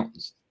ruled out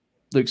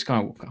Luke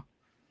Skywalker.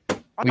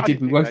 We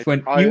did. We both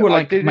went. You were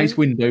like Mace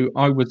Windu.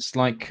 I was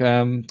like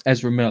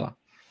Ezra Miller.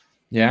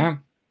 Yeah.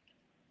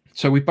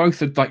 So we both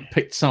had like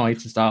picked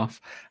sides and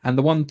stuff. And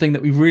the one thing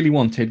that we really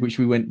wanted, which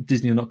we went,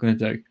 Disney are not going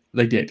to do,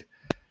 they did.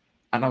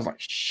 And I was like,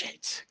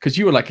 shit. Because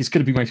you were like, it's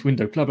going to be Mace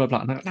Windu, blah, blah,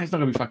 blah. And I was like, no, it's not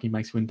going to be fucking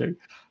Mace Windu.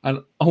 And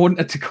I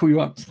wanted to call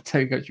you up and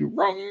tell you, you're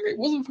wrong. It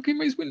wasn't fucking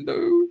Mace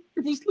Windu.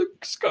 It was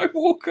Luke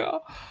Skywalker.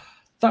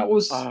 That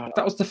was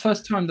the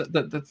first time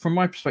that from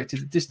my perspective,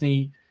 that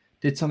Disney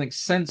did something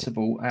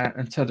sensible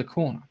and turned a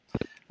corner.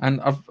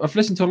 And I've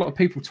listened to a lot of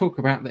people talk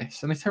about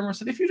this. And they tell me, I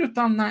said, if you'd have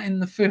done that in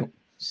the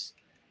films,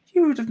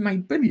 you would have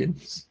made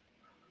billions.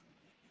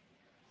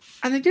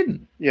 And they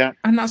didn't. Yeah.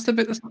 And that's the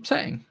bit that's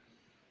upsetting.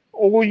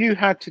 All you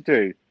had to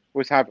do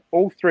was have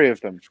all three of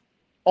them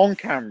on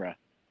camera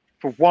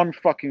for one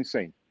fucking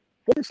scene.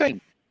 One scene.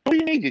 All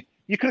you needed.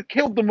 You could have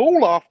killed them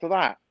all after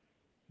that.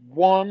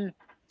 One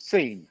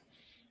scene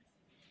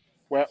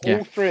where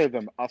all three of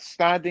them are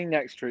standing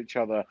next to each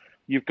other.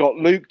 You've got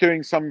Luke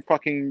doing some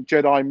fucking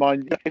Jedi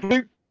mind. If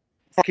Luke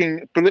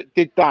fucking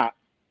did that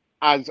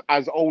as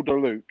older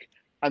Luke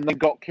and then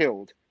got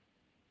killed,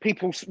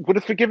 people would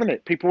have forgiven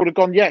it. People would have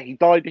gone, yeah, he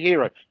died a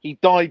hero. He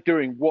died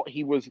doing what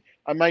he was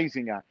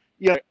amazing at.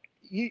 You know,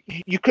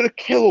 you could have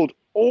killed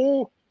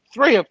all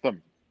three of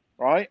them,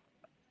 right?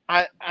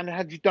 And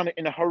had you done it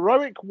in a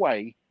heroic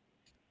way,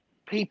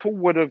 people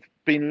would have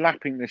been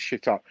lapping this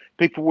shit up.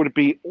 People would have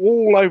been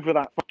all over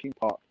that fucking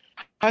part.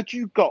 Had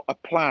you got a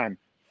plan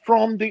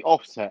from the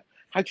offset,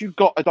 had you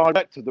got a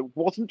director that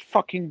wasn't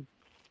fucking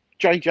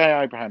J.J.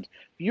 Abrams,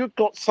 if you had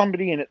got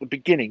somebody in at the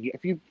beginning,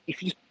 if you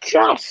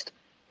just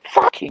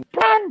fucking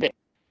planned it,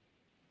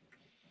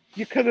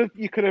 you could have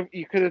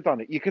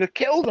done it. You could have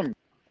killed them.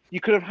 You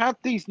could have had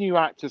these new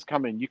actors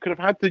come in. You could have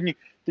had the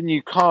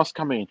new cast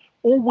come in.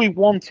 All we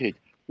wanted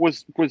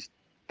was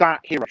that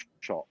hero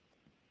shot.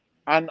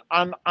 And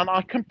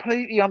I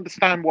completely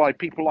understand why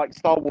people like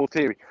Star Wars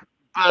Theory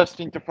burst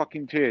into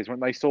fucking tears when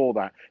they saw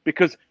that,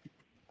 because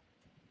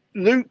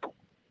Luke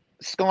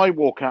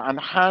Skywalker and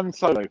Han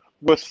Solo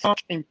were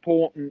such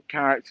important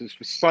characters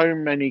for so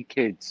many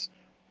kids.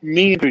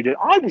 Me included.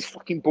 I was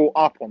fucking brought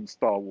up on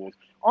Star Wars.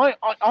 I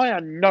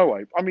had no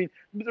hope. I mean,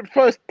 the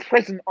first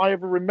present I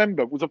ever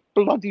remember was a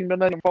bloody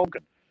Millennium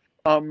Falcon.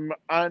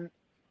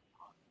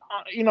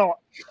 You know,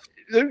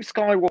 Luke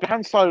Skywalker,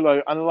 Han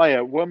Solo, and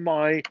Leia were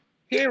my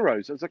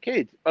heroes as a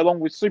kid, along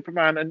with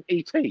Superman and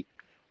E.T.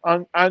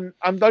 And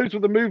those were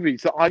the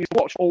movies that I used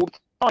to watch all the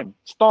time.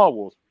 Star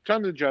Wars,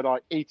 Return of the Jedi,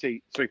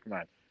 E.T.,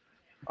 Superman.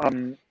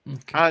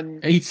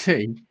 And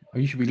E.T. Oh,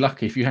 you should be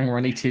lucky. If you hang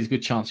around ET, there's a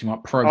good chance you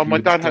might probe. Oh, my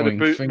dad had a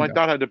bootleg. My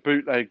dad had a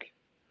bootleg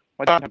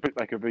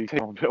of ET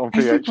on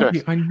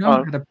VHS. I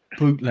know had a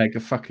bootleg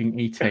of fucking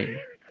ET.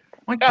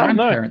 My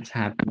grandparents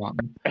had one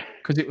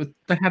because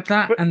they had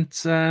that and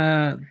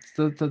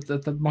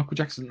the Michael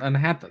Jackson, and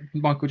had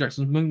Michael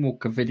Jackson's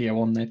Moonwalker video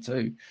on there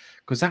too,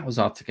 because that was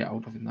hard to get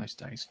hold of in those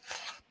days.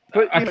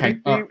 But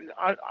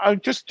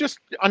just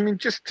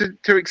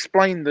to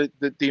explain the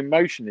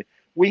emotion.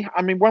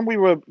 When we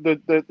were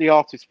the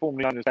artist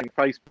formerly known as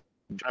Facebook,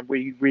 and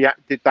we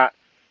did that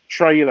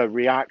trailer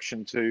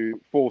reaction to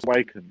Force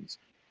Awakens,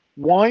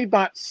 why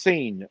that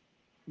scene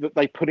that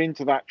they put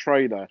into that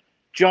trailer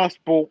just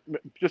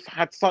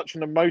had such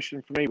an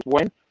emotion for me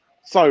when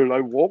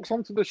Solo walks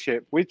onto the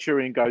ship with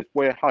Chewie and goes,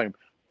 "We're home."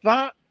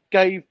 That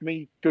gave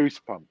me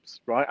goosebumps,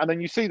 right? And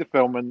then you see the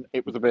film and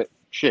it was a bit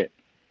shit.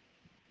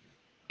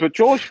 But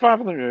George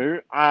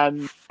Favreau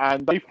and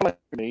Dave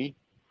Filoni,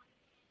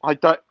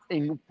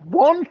 in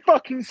one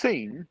fucking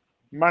scene,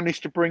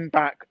 managed to bring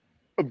back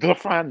the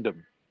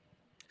fandom.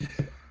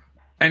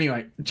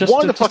 Anyway,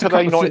 why the fuck are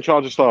they not in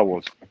charge of Star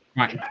Wars?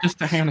 Right, just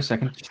to hang on a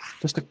second.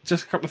 Just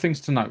a couple of things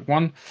to note.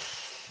 One,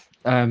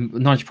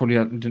 Nigel probably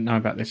didn't know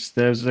about this.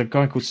 There's a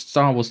guy called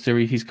Star Wars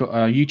Theory. He's got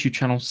a YouTube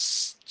channel.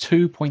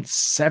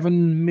 2.7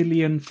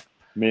 million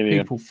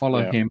people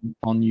follow him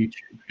on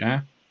YouTube.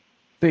 Yeah,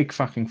 big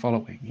fucking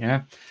following.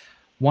 Yeah.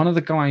 One of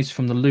the guys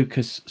from the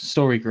Lucas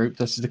Story Group,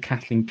 this is the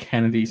Kathleen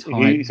Kennedy's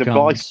He's a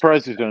vice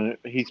president.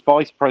 He's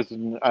vice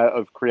president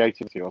of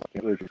creativity or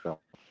something. Lucasfilm.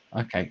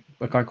 Okay,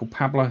 a guy called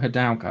Pablo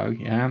Hidalgo,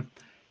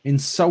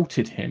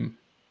 insulted him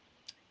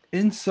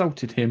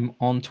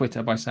on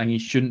Twitter by saying he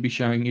shouldn't be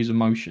showing his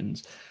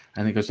emotions,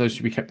 and he goes, those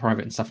should be kept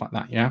private and stuff like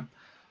that. Yeah,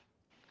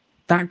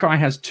 that guy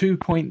has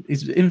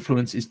his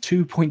influence is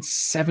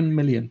 2.7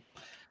 million.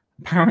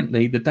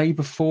 Apparently, the day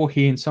before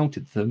he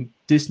insulted them,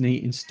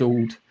 Disney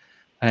installed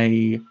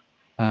a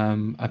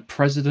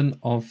president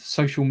of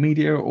social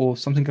media or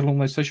something along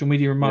those social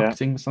media and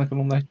marketing, something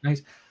along those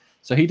days.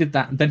 So he did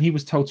that, and then he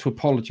was told to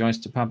apologize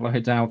to Pablo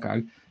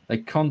Hidalgo.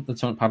 Pablo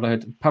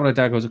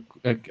Hidalgo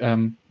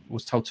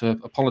was told to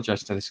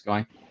apologize to this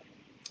guy.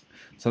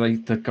 So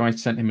the guy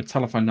sent him a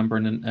telephone number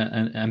and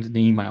an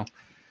email.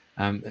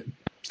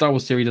 Star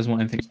Wars Theory doesn't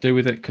want anything to do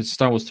with it because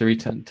Star Wars Theory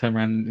turned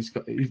around and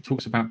he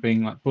talks about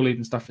being like bullied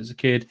and stuff as a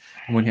kid,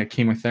 and when he had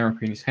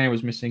chemotherapy and his hair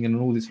was missing and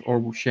all this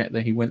horrible shit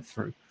that he went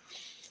through.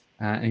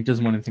 And he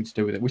doesn't want anything to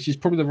do with it, which is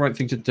probably the right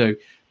thing to do.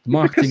 The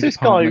marketing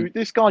because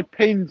this guy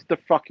pinned the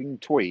fucking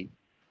tweet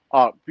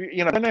up.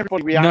 You know, when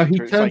everybody reacted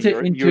to it, turned it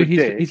into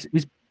his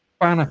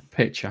banner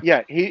picture.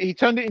 Yeah, he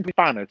turned it into a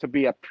banner to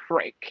be a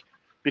prick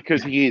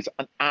because he is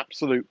an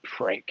absolute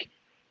prick,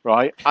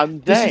 right?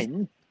 And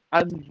then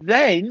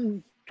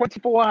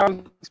 24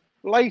 hours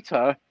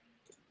later,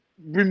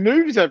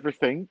 removes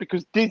everything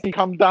because Disney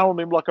comes down on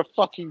him like a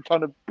fucking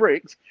ton of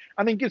bricks,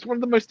 and then gives one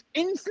of the most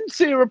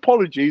insincere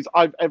apologies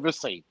I've ever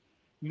seen.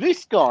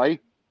 This guy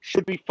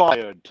should be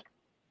fired.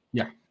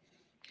 Yeah.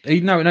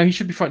 No, he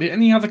should be fired.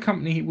 Any other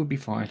company, he would be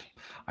fired.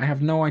 I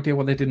have no idea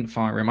why they didn't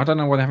fire him. I don't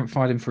know why they haven't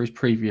fired him for his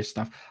previous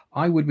stuff.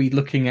 I would be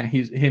looking at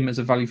him as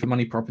a value for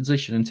money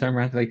proposition and turn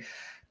around and say,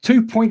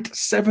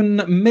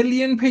 2.7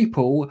 million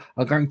people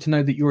are going to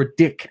know that you're a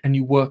dick and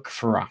you work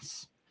for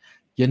us.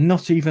 You're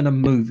not even a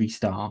movie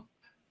star.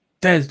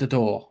 There's the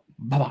door.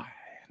 Bye-bye.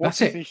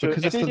 That's it.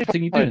 Because that's the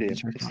thing you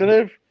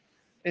do.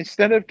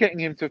 Instead of getting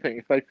him to think,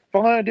 if they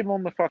fired him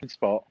on the fucking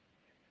spot,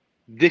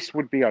 this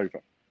would be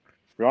over.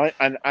 Right?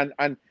 And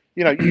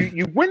you know,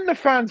 you win the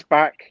fans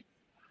back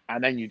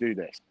and then you do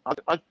this.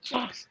 I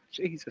just,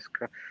 Jesus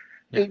Christ.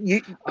 Yeah.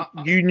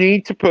 You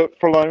need to put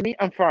Filoni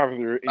and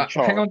Favreau in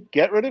charge.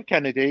 Get rid of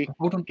Kennedy.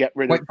 Get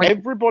rid of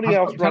everybody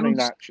else running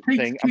that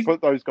thing and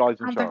put those guys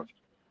in charge.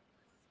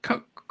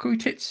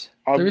 Tits.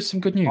 There is some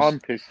good news. I'm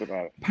pissed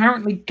about it.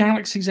 Apparently,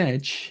 Galaxy's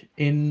Edge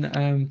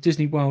in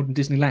Disney World and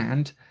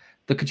Disneyland,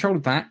 the control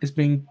of that is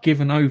being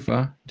given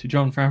over to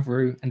Jon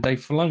Favreau and Dave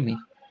Filoni.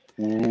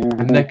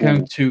 And they're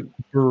going to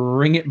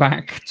bring it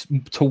back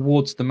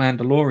towards The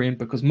Mandalorian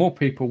because more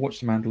people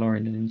watched The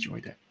Mandalorian and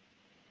enjoyed it.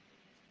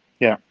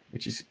 Yeah,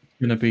 which is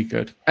going to be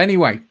good.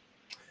 Anyway,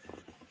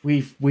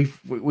 we've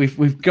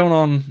gone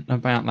on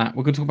about that.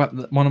 We're going to talk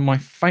about one of my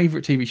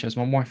favorite TV shows.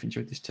 My wife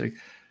enjoyed this too.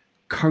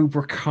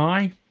 Cobra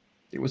Kai.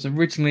 It was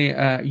originally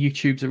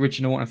YouTube's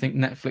original. I think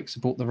Netflix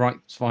bought the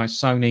rights via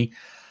Sony.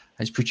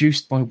 It's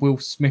produced by Will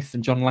Smith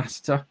and John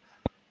Lasseter.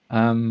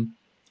 And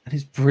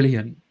it's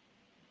brilliant.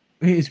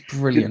 It is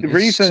brilliant. The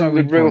reason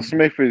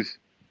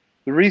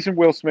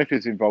Will Smith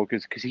is involved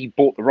is because he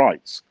bought the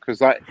rights.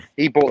 Because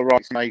he bought the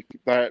rights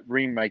to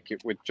remake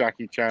it with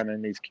Jackie Chan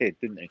and his kid,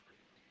 didn't he?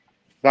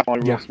 That's why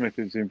Will Smith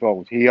is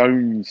involved. He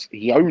owns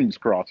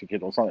Karate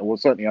Kid or something. Well,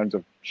 certainly owns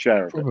a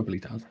share of it. Probably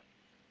does.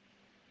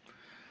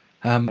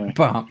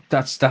 But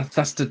that's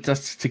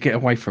to get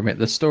away from it.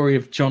 The story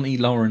of Johnny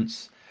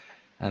Lawrence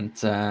and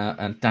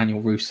Daniel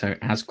Russo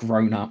as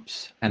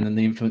grown-ups, and then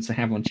the influence they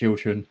have on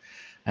children,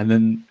 and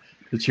then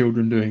the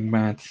children doing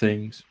mad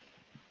things.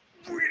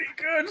 Really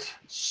good,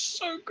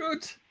 so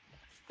good.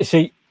 You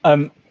see,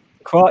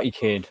 Karate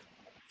Kid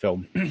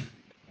film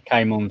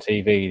came on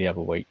TV the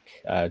other week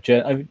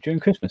during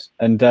Christmas,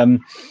 and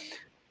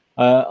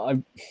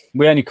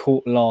we only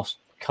caught the last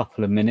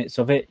couple of minutes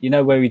of it. You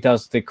know where he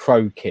does the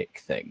crow kick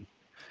thing?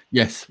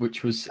 Yes,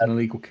 which was an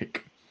illegal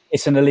kick.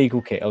 It's an illegal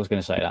kick. I was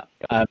going to say that.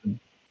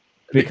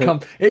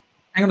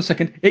 Hang on a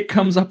second. It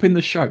comes up in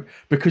the show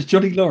because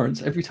Johnny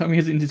Lawrence, every time he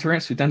has an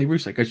interaction with Danny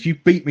Russo, goes, "You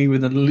beat me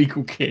with an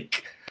illegal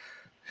kick."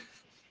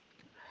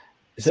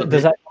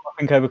 Does that come up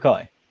in Cobra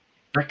Kai?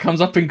 That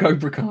comes up in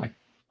Cobra Kai.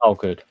 Oh,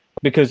 good.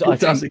 Because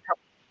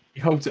he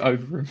holds it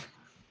over him.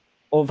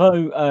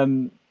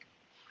 Although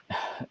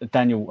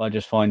Daniel, I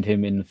just find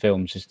him in the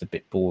films just a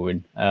bit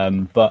boring.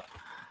 But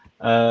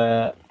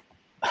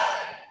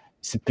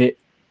it's a bit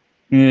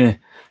the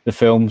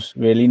films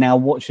really. Now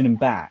watching him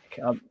back,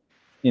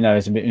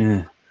 it's a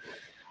bit.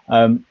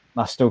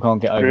 I still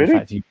can't get over the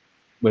fact he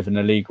with an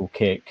illegal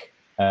kick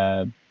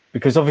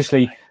because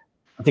obviously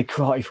I did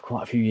karate for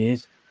quite a few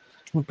years.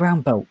 I'm a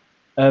brown belt.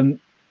 I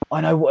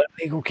know what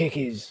a legal kick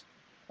is,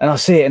 and I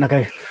see it and I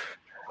go,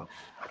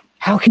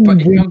 "How can but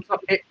you?"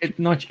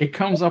 It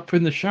comes up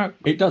in the show.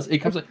 It does. It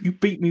comes up. You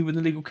beat me with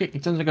a legal kick.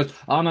 It turns and goes,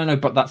 "Oh no,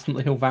 but that's not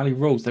the Hill Valley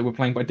rules. They were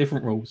playing by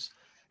different rules."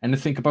 And the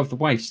think above the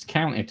waist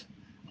counted.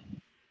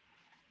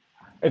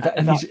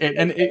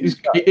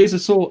 It is a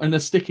sort and a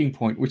sticking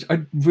point, which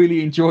I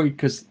really enjoy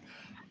because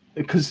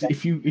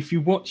if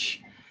you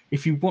watch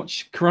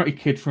Karate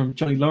Kid from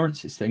Johnny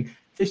Lawrence's thing,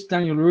 this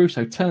Daniel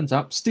LaRusso turns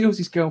up, steals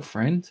his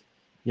girlfriend.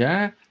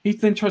 Yeah, he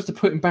then tries to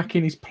put him back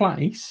in his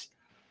place.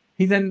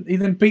 He then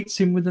beats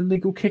him with a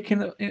legal kick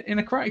in a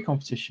karate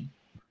competition.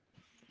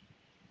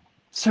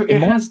 So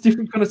it has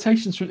different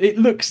connotations. It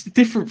looks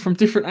different from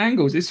different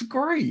angles. It's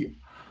great.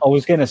 I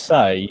was going to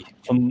say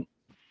from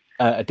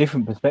a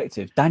different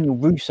perspective, Daniel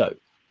Russo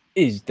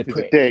is the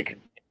prick. Dick.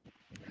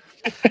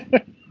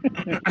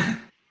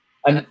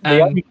 And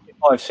the only clip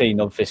I've seen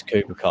of this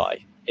Cobra Kai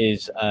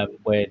is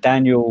where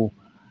Daniel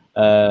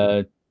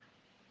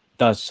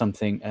does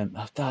something, and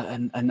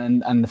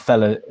the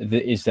fella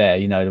that is there,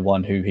 the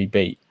one who he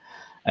beat,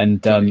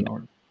 and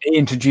he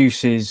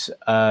introduces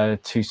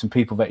to some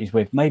people that he's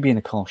with, maybe in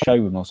a car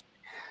showroom or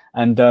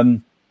something,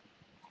 and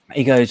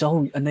he goes,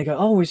 "Oh," and they go,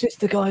 "Oh, is this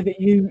the guy that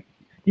you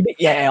beat?"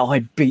 "Yeah, I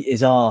beat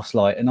his ass,"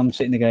 and I'm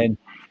sitting there going,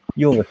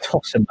 "You're a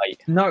tosser,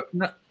 mate." No.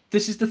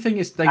 This is the thing: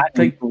 is they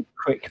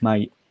quick,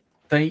 mate.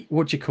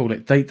 What do you call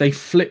it? They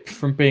flip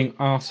from being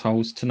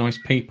assholes to nice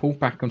people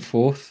back and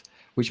forth,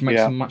 which makes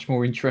them much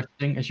more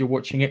interesting as you're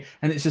watching it.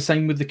 And it's the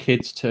same with the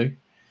kids too,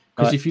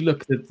 because if you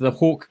look at the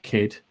Hawk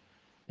kid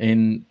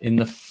in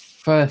the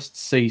first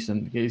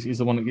season, is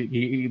the one with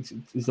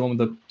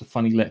the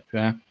funny lip,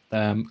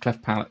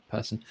 cleft palate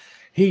person.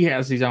 He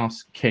has his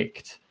ass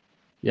kicked,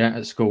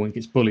 at school and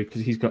gets bullied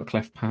because he's got a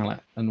cleft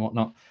palate and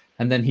whatnot.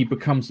 And then he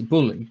becomes the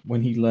bully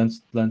when he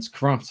learns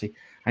karate.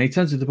 And he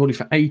turns into the bully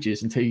for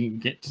ages until you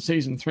get to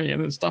season 3,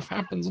 and then stuff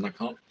happens, and I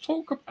can't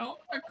talk about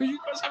that because you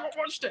guys haven't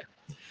watched it.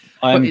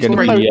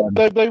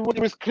 It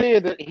was clear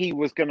that he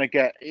was going to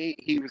get.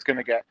 He was going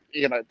to get.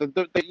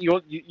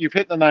 You've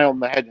hit the nail on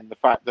the head in the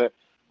fact that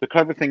the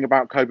clever thing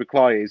about Cobra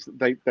Kai is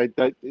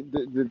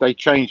they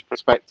change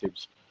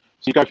perspectives.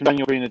 So you go from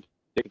Daniel being a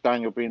dick to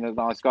Daniel being a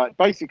nice guy.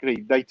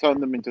 Basically, they turn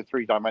them into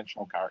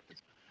 3-dimensional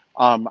characters,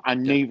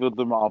 and neither of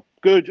them are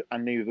good,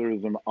 and neither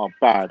of them are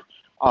bad.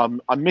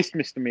 I missed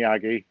Mr.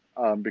 Miyagi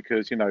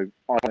because I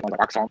don't like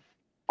accent,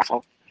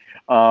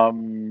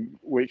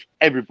 which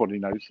everybody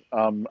knows,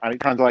 and it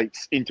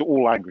translates into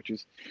all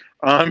languages.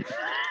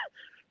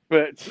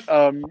 But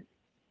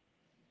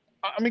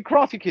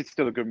Karate Kid's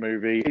still a good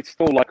movie. It's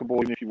still likable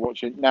even if you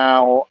watch it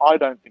now. I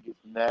don't think it's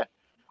in there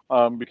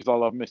because I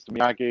love Mr.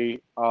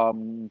 Miyagi.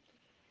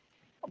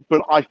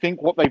 But I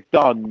think what they've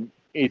done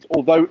is,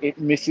 although it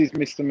misses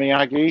Mr.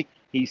 Miyagi,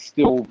 he's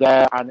still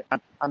there, and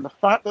the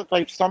fact that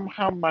they've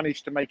somehow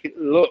managed to make it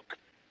look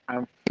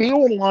and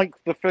feel like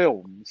the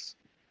films,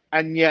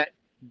 and yet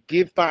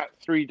give that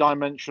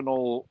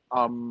 3-dimensional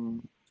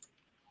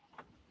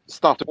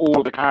stuff to all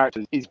of the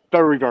characters is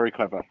very, very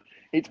clever.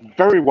 It's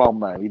very well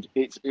made.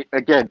 It's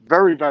again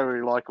very,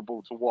 very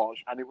likable to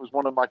watch, and it was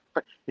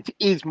it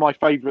is my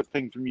favorite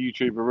thing from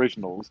YouTube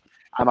originals,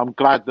 and I'm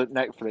glad that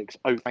Netflix.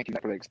 Oh, thank you,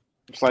 Netflix.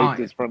 Saved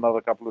this for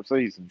another couple of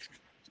seasons.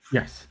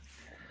 Yes.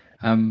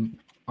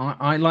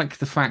 I like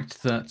the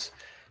fact that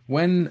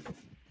when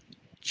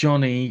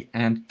Johnny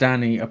and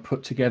Danny are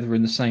put together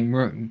in the same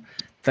room,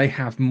 they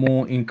have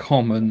more in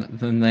common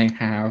than they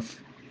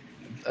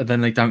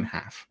don't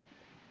have.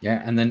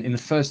 Yeah, and then in the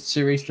first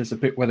series, there's a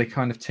bit where they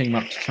kind of team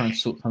up to try and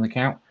sort something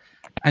out,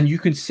 and you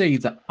can see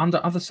that under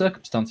other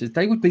circumstances,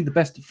 they would be the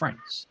best of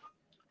friends.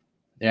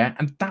 Yeah,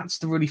 and that's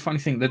the really funny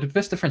thing. They're the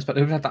best of friends, but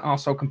they would have that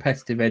arsehole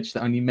competitive edge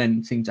that only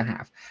men seem to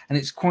have, and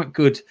it's quite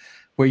good.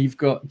 Where you've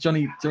got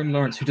Johnny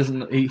Lawrence,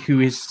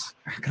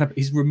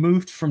 he's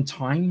removed from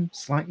time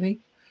slightly,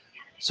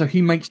 so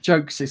he makes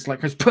jokes. It's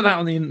like, "Let's put that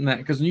on the internet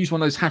because use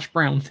one of those hash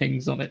brown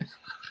things on it."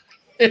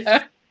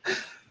 Yeah,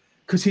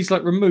 because he's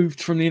like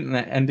removed from the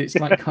internet, and it's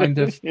like kind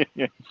of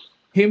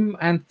him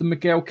and the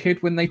Miguel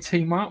kid when they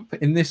team up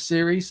in this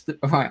series.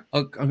 Right,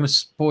 I'm going to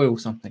spoil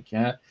something.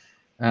 Yeah,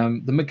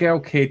 the Miguel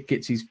kid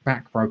gets his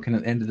back broken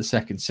at the end of the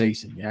second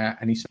season. Yeah,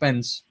 and he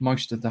spends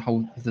most of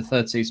the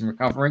third season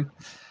recovering,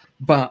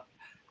 but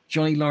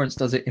Johnny Lawrence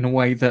does it in a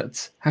way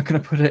that, how can I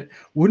put it,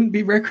 wouldn't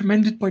be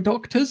recommended by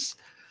doctors.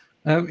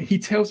 He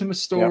tells him a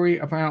story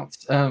about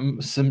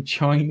some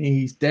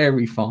Chinese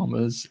dairy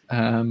farmers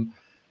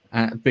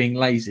being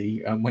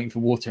lazy, waiting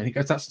for water. And he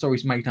goes, "That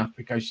story's made up."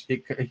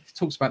 He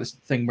talks about this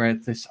thing where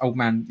this old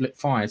man lit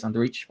fires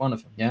under each one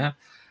of them. Yeah.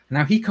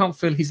 Now he can't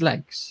feel his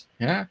legs.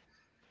 Yeah.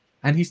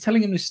 And he's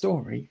telling him this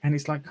story, and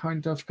he's like,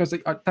 kind of, because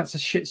that's a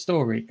shit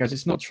story. He goes,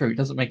 it's not true. It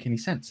doesn't make any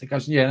sense. He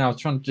goes, yeah, no, I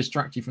was trying to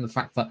distract you from the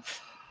fact that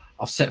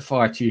I've set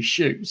fire to your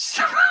shoes.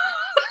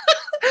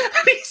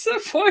 And he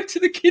set fire to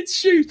the kid's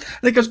shoes.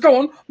 And he goes, go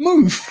on,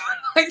 move.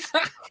 Like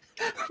that.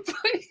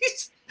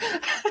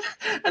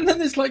 And then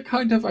there's like,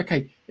 kind of,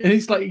 okay. And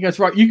he's like, he goes,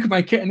 right, you can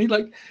make it. And he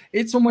like,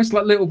 it's almost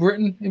like Little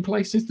Britain in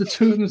places. The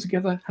two of them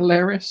together,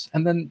 hilarious.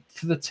 And then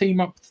for the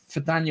team up for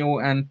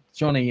Daniel and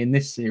Johnny in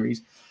this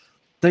series,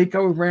 they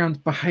go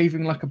around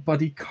behaving like a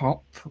buddy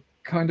cop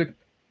kind of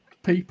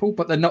people,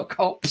 but they're not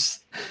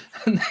cops.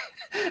 And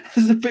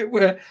there's a bit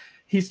where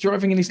he's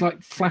driving in his like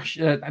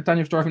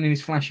Daniel's driving in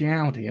his flashy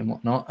Audi and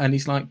whatnot, and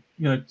he's like,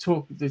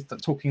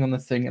 talking on the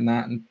thing and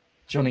that, and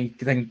Johnny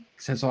then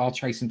says, I'll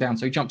chase him down.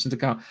 So he jumps into the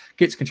car,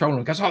 gets control,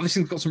 and goes, this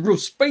thing's got some real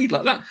speed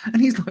like that.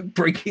 And he's like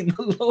breaking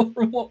the law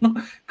and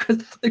whatnot,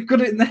 because they've got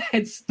it in their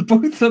heads, the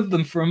both of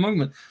them, for a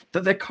moment,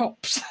 that they're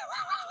cops.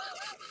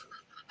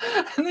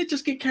 And they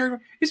just get carried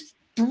away. It's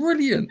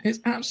brilliant. It's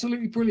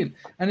absolutely brilliant.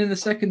 And in the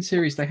second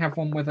series, they have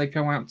one where they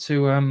go out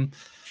to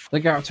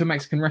a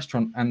Mexican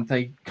restaurant, and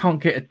they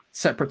can't get a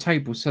separate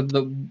table. So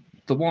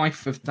the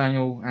wife of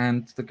Daniel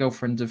and the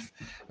girlfriend of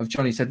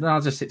Johnny said, no,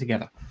 I'll just sit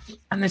together.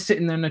 And they're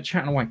sitting there and they're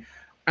chatting away.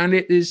 And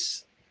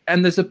there's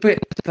a bit,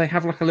 they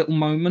have like a little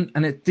moment,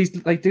 and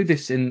they do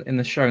this in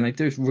the show, and they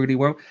do it really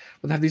well.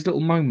 But they have these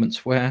little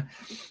moments where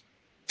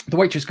the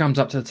waitress comes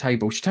up to the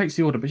table, she takes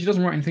the order, but she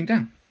doesn't write anything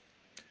down.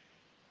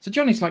 So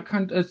Johnny's like,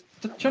 kind of,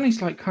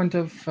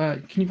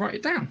 can you write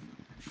it down?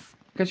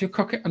 Goes, you'll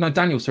cock it. No,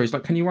 Daniel, sorry, he's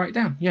like, can you write it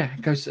down? Yeah.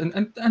 Goes,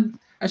 and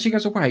as she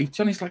goes away,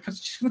 Johnny's like,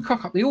 she's going to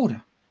cock up the order.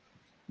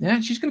 Yeah,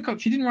 she's going to cock.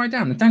 She didn't write it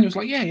down. And Daniel's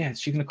like, yeah,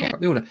 she's going to cock up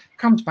the order.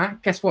 Comes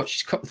back, guess what?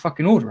 She's cut the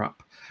fucking order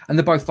up. And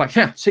they're both like,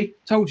 yeah, see,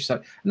 told you so.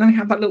 And then they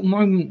have that little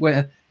moment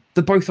where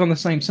they're both on the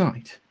same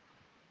side.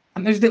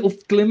 And those little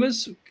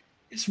glimmers,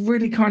 it's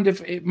really kind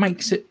of, it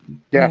makes it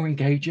more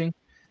engaging,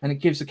 and it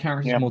gives the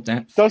characters more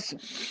depth. Does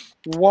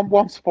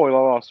one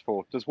spoiler I asked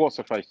for? Does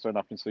What's-Her-Face turn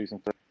up in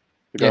season 3?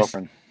 The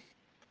girlfriend.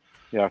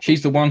 Yeah,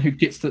 she's the one who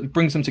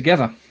brings them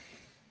together.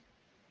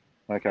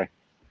 Okay,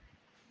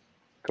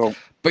 cool.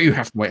 But you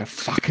have to wait a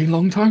fucking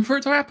long time for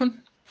it to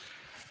happen.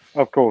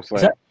 Of course,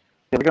 they're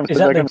going to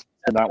send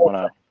that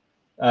one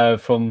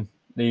out from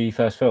the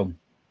first film.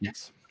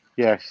 Yes.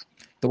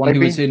 The one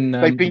who was in.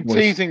 They've been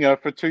teasing her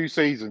for 2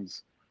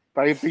 seasons.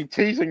 They've been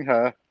teasing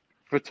her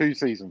for 2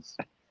 seasons.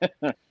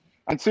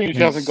 And seeing she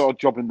hasn't got a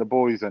job in The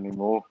Boys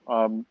anymore,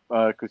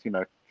 because she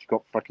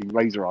got fucking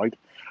laser-eyed.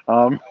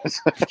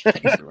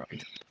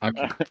 Laser-eyed.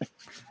 Okay.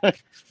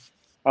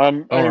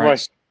 Anyway,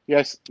 right.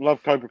 Yes,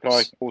 love Cobra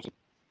Kai. Awesome.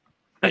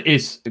 It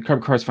is.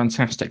 Cobra Kai is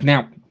fantastic.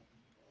 Now,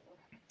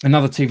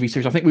 another TV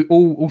series. I think we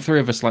all 3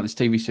 of us like this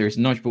TV series.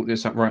 And Nigel brought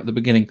this up right at the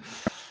beginning,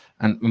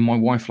 and my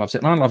wife loves it,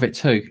 and I love it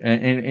too.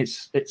 And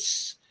it's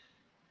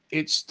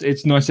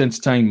nice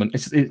entertainment.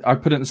 I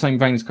put it in the same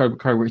vein as Cobra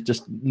Kai, where it's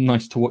just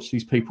nice to watch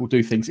these people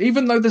do things,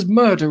 even though there's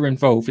murder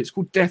involved. It's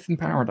called Death in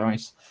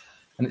Paradise,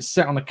 and it's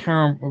set on the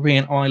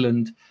Caribbean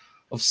island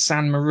of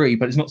San Marie,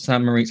 but it's not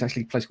San Marie. It's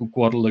actually a place called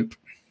Guadeloupe.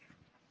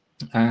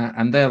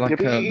 And they're like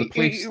the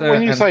police.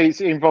 When you say it's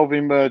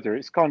involving murder,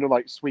 it's kind of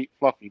like sweet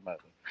fluffy murder.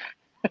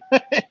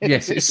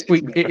 Yes, it's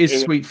sweet. It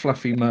is sweet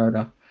fluffy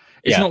murder.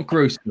 It's not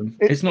gruesome.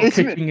 It's not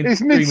kicking and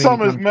it's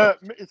Midsummer's murder.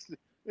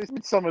 It's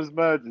Midsummer's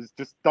Murders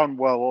just done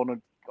well on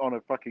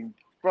a fucking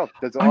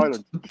desert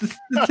island.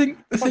 The thing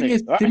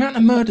is, the amount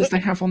of murders they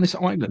have on this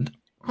island,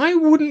 I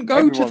wouldn't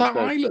go to that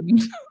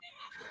island.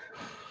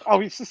 Oh,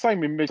 it's the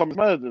same in Midsummer's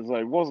Murders,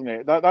 though, wasn't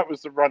it? That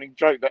was the running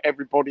joke that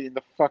everybody in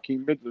the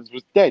fucking Midlands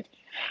was dead.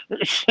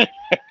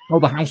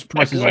 The house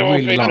prices are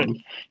really low.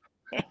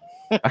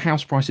 The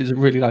house prices are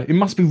really low. It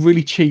must be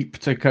really cheap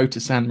to go to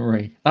San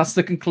Marie. That's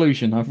the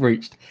conclusion I've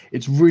reached.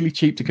 It's really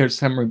cheap to go to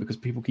San Marie because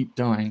people keep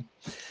dying.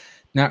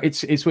 Now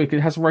it's weird.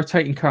 It has a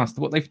rotating cast.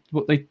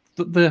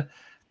 The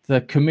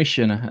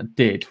commissioner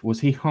did was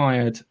he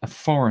hired a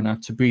foreigner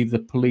to be the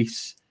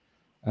police,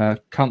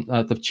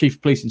 the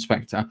chief police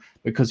inspector,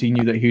 because he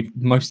knew that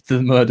most of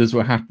the murders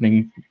were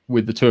happening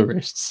with the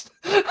tourists.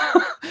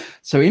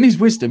 So in his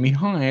wisdom, he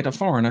hired a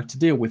foreigner to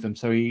deal with them.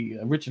 So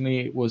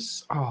it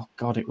was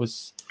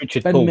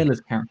Richard Ben Paul.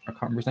 Miller's character. I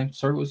can't remember his name.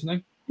 Sorry, what was his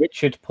name?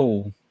 Richard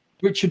Paul.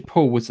 Richard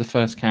Paul was the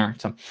first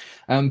character,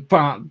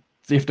 but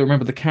you have to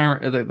remember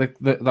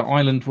the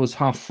island was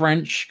half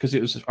French because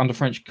it was under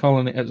French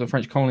colony. It was a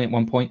French colony at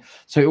one point.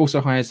 So he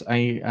also hires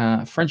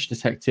a French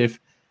detective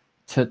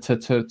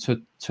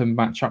to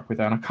match up with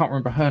her, and I can't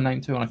remember her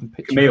name too, and I can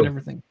picture her and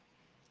everything.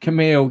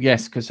 Camille,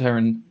 yes, because her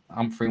and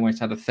Humphrey always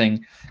had a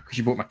thing because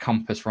she brought my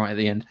compass right at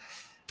the end.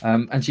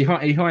 And he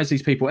hires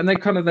these people, and they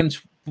kind of then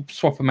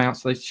swap them out.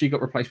 So she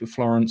got replaced with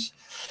Florence.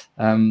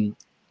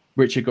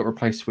 Richard got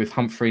replaced with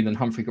Humphrey. Then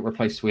Humphrey got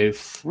replaced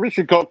with.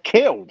 Richard got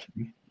killed.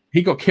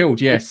 He got killed.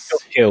 Yes, he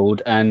got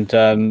killed,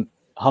 and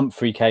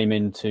Humphrey came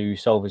in to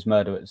solve his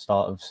murder at the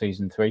start of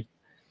season 3.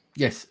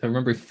 Yes, I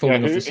remember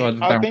falling off the side of the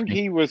balcony. I think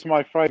he was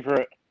my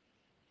favourite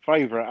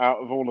out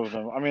of all of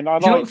them. I mean, I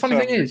like the funny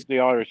thing is the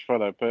Irish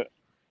fellow, but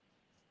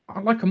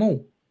I like them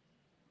all.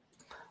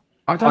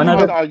 I don't know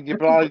know. that-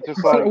 I just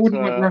I thought I liked,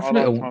 wouldn't like Ralph I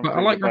Little, liked but I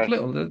Humphrey like the Ralph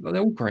best. Little.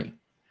 They're all great.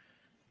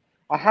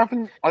 I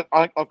haven't.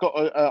 I've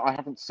got. I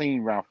haven't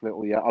seen Ralph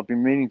Little yet. I've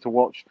been meaning to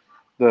watch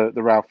the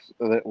Ralph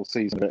Little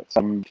season of it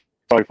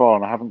so far,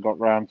 and I haven't got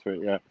round to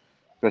it yet.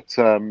 But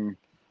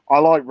I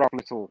like Ralph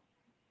Little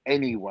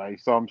anyway,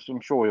 so I'm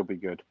sure he'll be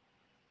good.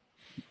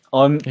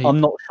 I'm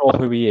not sure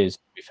who he is.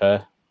 To be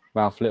fair,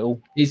 Ralph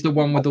Little. He's the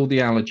one with all the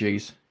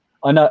allergies.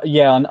 I know.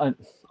 Yeah,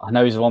 I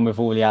know he's the one with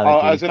all the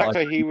allergies. As an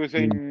actor, he was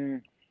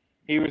in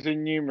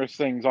numerous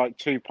things like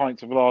 2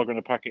 pints of lager and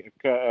a packet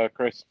of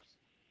crisps.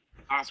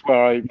 That's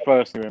where I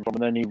first knew him from,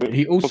 and then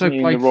He also wasn't he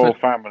in the played Royal for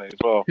Family as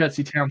well.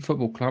 Chertsey Town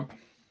Football Club.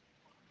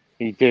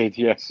 He did,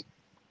 yes.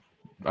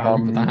 I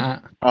remember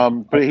that.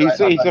 But he's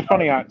a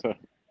funny actor.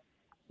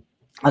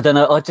 I don't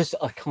know. I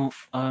can't.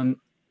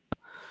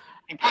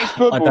 He plays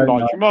football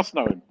nights. You must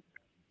know him.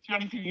 It's the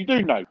only thing you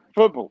do know,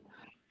 football.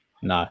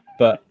 No,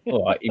 but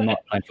all right, he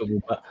might play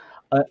football. But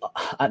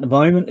at the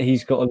moment,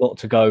 he's got a lot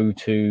to go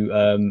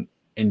to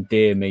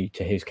endear me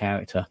to his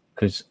character,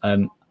 because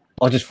I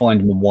just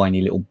find him a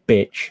whiny little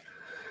bitch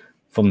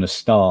from the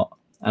start,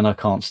 and I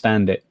can't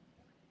stand it.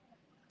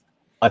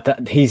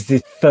 He's the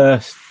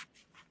first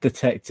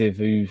detective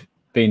who's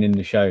been in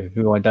the show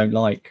who I don't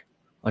like.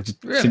 I just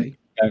simply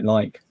don't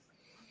like.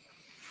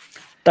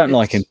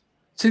 Like him.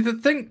 See, the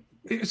thing,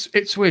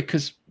 it's weird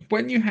because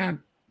when you had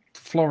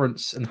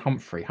Florence and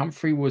Humphrey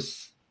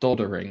was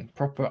doddering,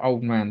 proper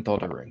old man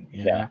doddering.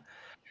 Yeah.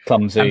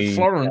 Clumsy. And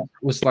Florence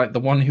was like the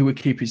one who would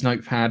keep his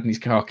notepad and his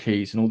car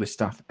keys and all this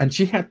stuff. And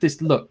she had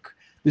this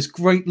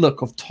great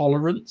look of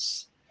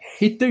tolerance.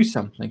 He'd do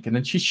something and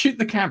then she'd shoot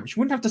the camera. She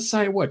wouldn't have to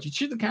say a word. She'd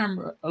shoot the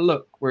camera a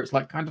look where it's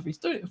like kind of, he's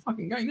doing it a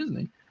fucking game, isn't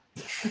he?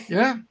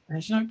 Yeah,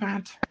 there's your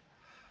notepad.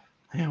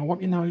 Yeah,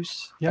 wipe your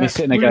nose. Yeah, he's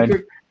sitting there going,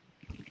 good.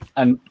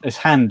 And his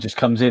hand just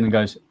comes in and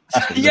goes,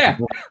 yeah.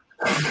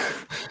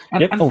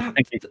 Yep.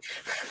 Thank you.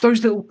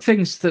 Those little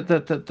things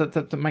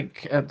that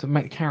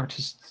make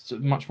characters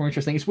much more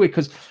interesting. It's weird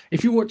because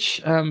if you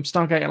watch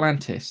Stargate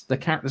Atlantis, there's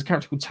a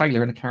character called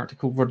Taylor and a character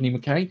called Rodney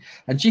McKay,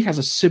 and she has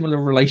a similar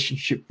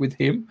relationship with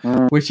him,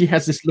 where she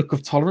has this look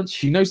of tolerance.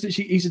 She knows that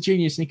he's a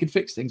genius and he can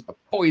fix things, but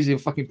boy, is he a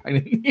fucking pain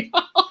in the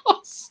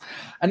ass.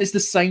 And it's the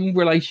same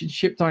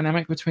relationship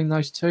dynamic between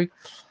those two.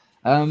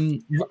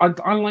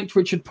 I liked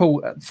Richard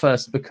Paul at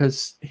first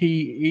because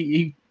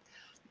they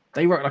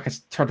tried to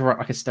write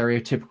like a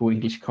stereotypical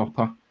English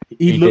copper.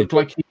 He looked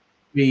like he'd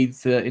be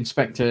the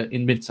inspector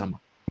in Midsummer,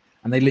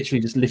 and they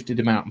literally just lifted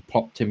him out and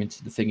plopped him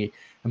into the thingy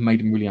and made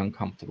him really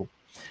uncomfortable.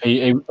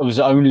 He was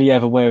only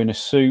ever wearing a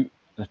suit,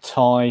 a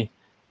tie,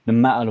 no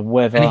matter the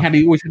weather. And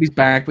he always had his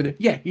bag with it.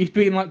 Yeah, he'd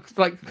be in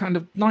like kind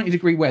of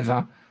 90-degree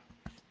weather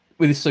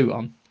with his suit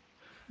on,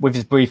 with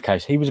his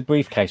briefcase. He was a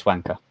briefcase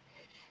wanker.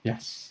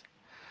 Yes.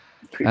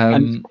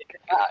 And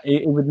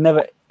it would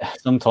never.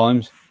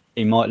 Sometimes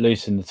he might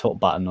loosen the top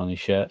button on his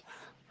shirt.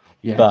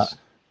 Yes.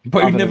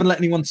 But he'd never let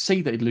anyone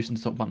see that he'd loosened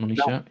the top button on his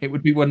shirt. It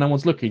would be when no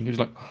one's looking. He was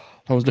like,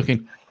 I was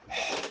looking.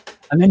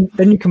 And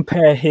then you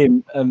compare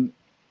him.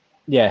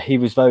 He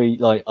was very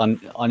like,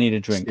 I need a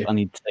drink. I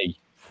need tea.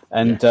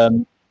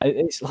 And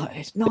it's like,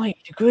 it's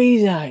 90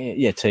 degrees out here.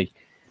 Yeah, tea.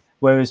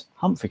 Whereas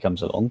Humphrey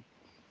comes along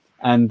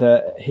and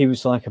he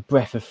was like a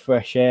breath of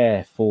fresh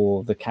air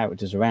for the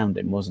characters around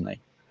him, wasn't he?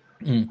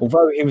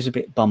 Although he was a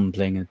bit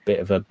bumbling and a bit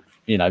of a,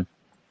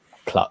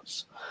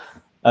 klutz.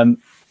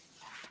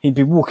 He'd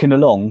be walking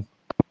along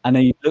and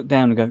then he'd look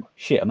down and go,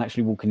 shit, I'm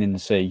actually walking in the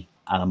sea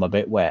and I'm a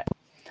bit wet.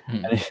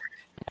 And,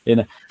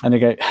 and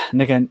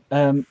they're going,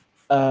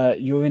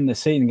 you're in the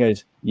sea? And he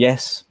goes,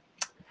 yes,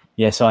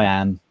 I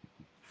am.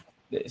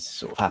 It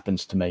sort of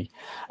happens to me.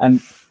 And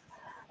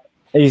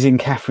he's in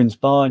Catherine's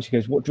bar and she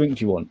goes, what drink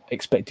do you want?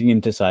 Expecting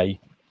him to say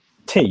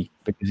tea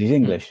because he's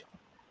English.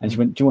 And she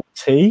went, do you want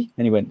tea?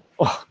 And he went,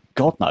 oh,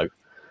 God, no.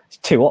 It's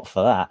too hot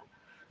for that.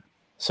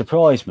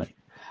 Surprise me.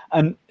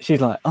 And she's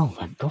like, oh,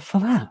 thank God for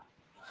that.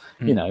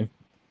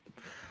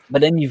 But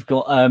then you've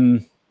got,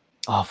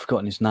 I've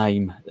forgotten his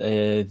name,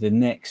 the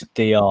next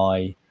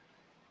DI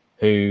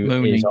who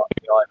Mooney. is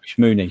Irish,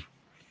 Mooney.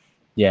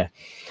 Yeah.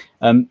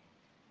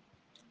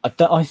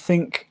 I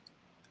think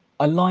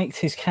I liked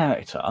his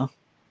character.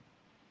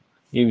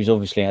 He was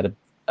obviously had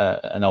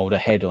an older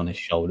head on his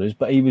shoulders,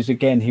 but he was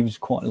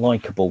quite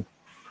likable.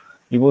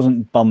 He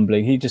wasn't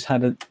bumbling. He just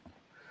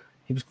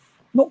he was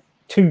not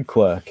too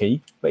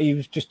quirky, but he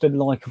was just a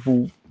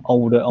likable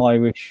older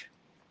Irish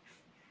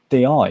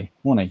DI,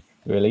 wasn't he?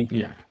 Really?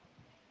 Yeah.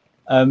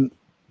 The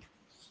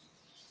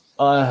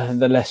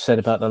less said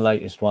about the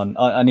latest one.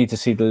 I need to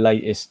see the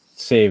latest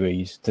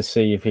series to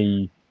see if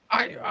he.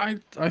 I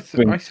thought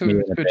it was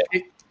good.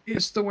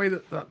 It's the way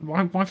that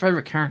my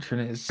favourite character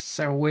in it is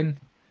Selwyn,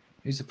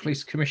 who's the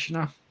police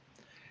commissioner.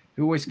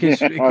 Who always gives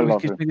me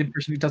the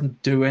impression he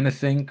doesn't do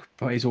anything,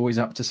 but he's always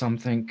up to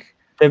something.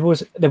 There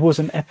was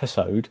an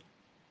episode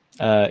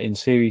in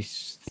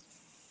series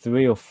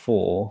 3 or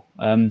 4,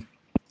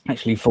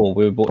 actually 4.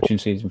 We were watching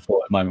season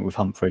 4 at the moment with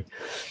Humphrey,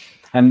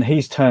 and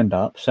he's turned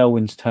up.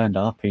 Selwyn's turned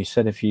up. He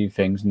said a few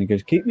things, and he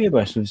goes, "Keep me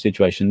abreast of the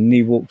situation." And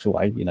he walks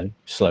away,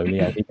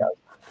 slowly as he goes.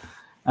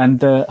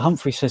 And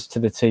Humphrey says to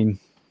the team,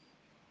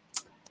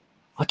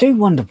 I do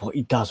wonder what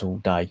he does all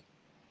day.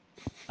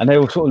 And they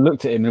all sort of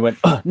looked at him and went,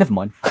 oh, never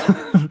mind.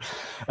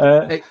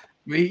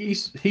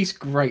 He's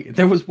great.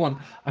 There was one.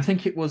 I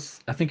think it was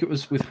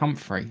with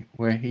Humphrey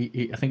where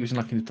he I think it was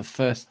like in the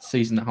first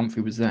season that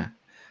Humphrey was there,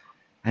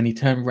 and he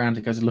turned around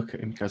and goes to look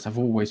at him. And goes, I've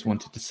always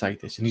wanted to say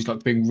this, and he's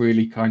like being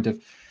really kind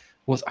of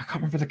I can't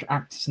remember the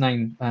actor's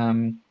name.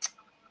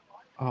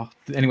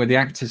 Anyway, the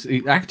actors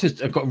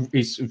have got.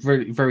 He's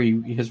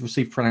very. He has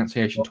received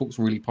pronunciation. Talks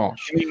really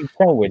posh.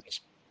 Selwyn.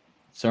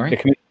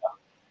 Sorry,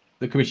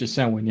 the Commissioner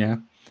Selwyn. Yeah.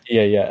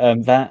 Yeah.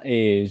 That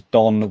is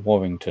Don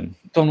Warrington.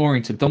 Don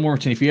Warrington.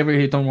 If you ever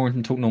hear Don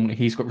Warrington talk normally,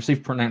 he's got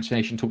received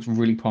pronunciation. Talks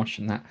really posh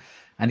and that.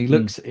 And he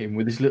looks at him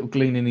with this little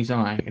gleam in his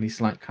eye, and he's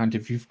like, kind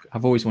of,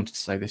 I've always wanted to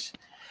say this.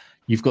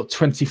 You've got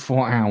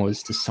 24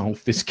 hours to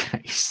solve this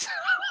case,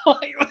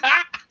 like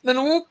that. Then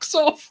it walks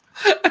off,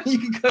 and you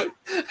can go.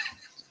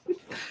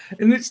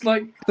 And it's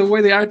like the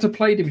way the actor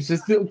played him. It's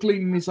this little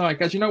gleam in his eye.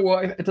 Guys, you know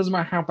what? It doesn't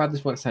matter how bad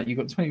this works out. You've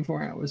got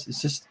 24 hours.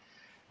 It's just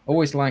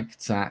always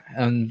liked that.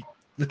 And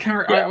the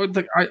character,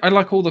 I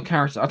like all the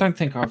characters. I don't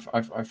think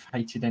I've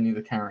hated any of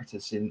the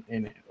characters in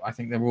it. I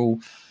think they're all,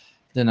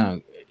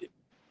 they're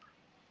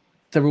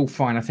all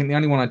fine. I think the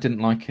only one I didn't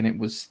like in it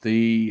was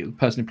the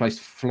person who plays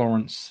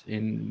Florence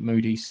in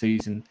Moody's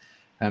season,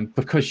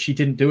 because she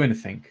didn't do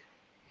anything.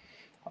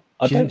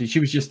 She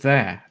was just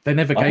there. They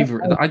never gave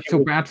her. I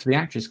feel bad for the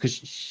actress because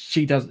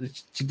she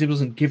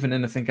wasn't given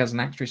anything as an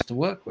actress to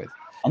work with.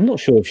 I'm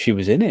not sure if she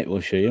was in it,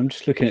 was she? I'm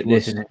just looking at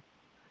this.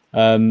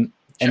 And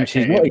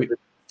she's not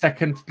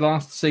second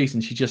last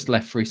season. She just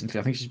left recently.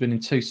 I think she's been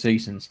in 2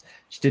 seasons.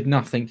 She did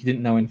nothing. You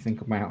didn't know anything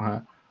about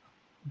her.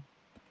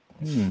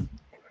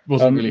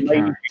 Wasn't really a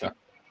character.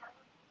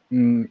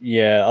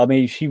 Yeah, I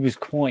mean, she was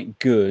quite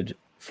good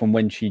from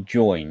when she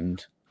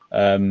joined.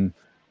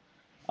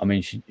 I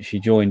mean, she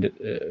joined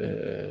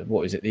at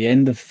what is it? The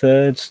end of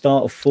 3rd,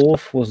 start of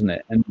 4th, wasn't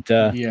it? And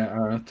I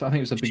think it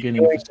was the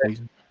beginning of the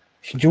season.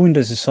 She joined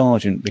as a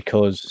sergeant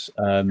because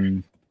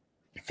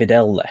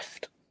Fidel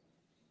left.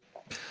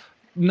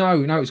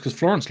 No, it was because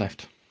Florence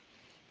left.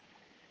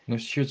 No,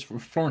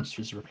 Florence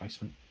was a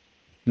replacement.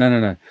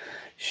 No.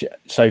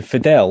 So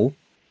Fidel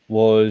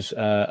was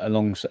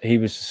alongside. He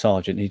was a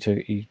sergeant.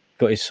 He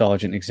got his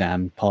sergeant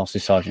exam, passed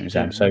his sergeant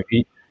exam. Yeah. So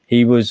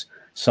he was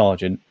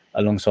sergeant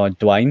alongside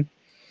Dwayne.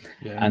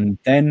 Yeah. And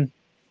then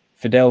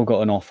Fidel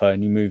got an offer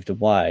and he moved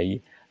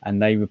away,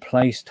 and they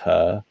replaced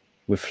her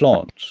with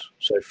Florence.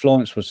 So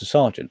Florence was the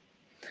sergeant.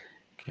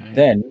 Okay.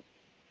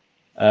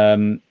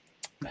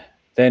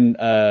 Then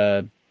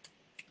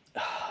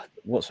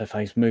what's her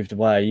face moved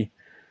away.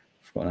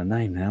 I've forgotten her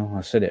name now.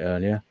 I said it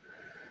earlier.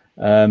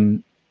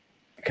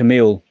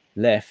 Camille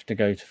left to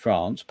go to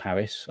France,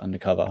 Paris,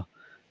 undercover,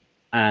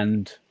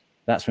 and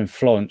that's when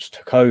Florence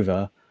took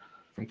over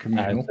from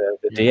Camille as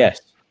the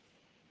DS.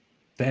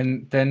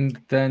 Then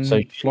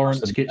so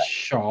Florence gets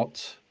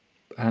shot,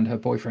 and her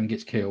boyfriend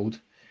gets killed,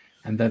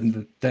 and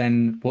then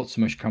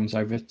Watsamush comes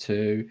over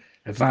to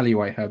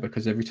evaluate her,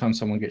 because every time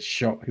someone gets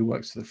shot who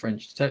works for the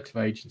French detective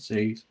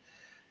agencies,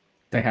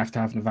 they have to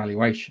have an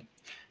evaluation,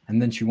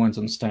 and then she winds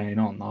up staying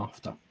on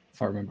after,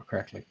 if I remember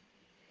correctly.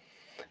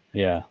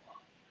 Yeah.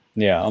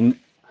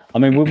 I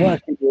mean,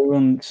 we're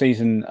on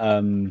season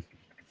 4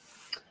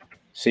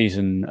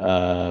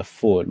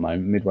 at the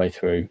moment, midway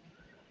through.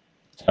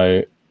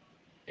 So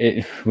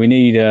we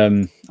need. I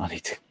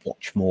need to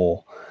watch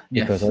more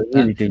because I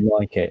really do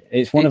like it.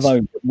 It's one of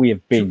those that we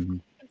have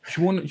been.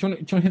 Do you want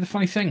to hear the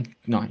funny thing,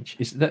 Nige?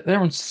 Is that they're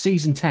on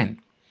season 10.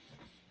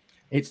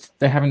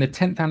 They're having the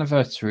 10th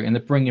anniversary, and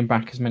they're bringing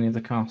back as many of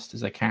the cast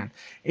as they can.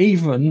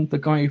 Even the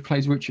guy who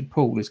plays Richard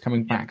Poole is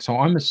coming back. So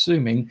I'm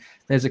assuming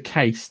there's a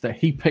case that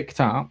he picked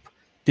up,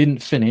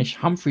 didn't finish.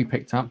 Humphrey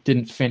picked up,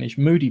 didn't finish.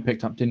 Moody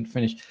picked up, didn't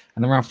finish.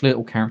 And the Ralph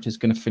Little character is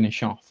going to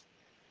finish off.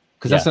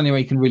 Because that's the only way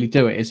you can really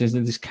do it, is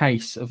in this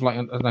case of, like,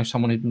 I don't know,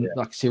 someone who's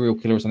like a serial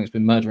killer or something that's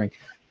been murdering,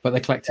 but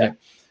they collected it.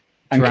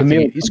 And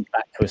Camille comes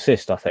back to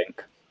assist, I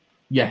think.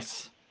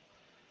 Yes.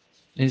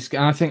 And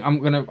I think I'm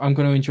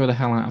gonna enjoy the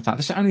hell out of that.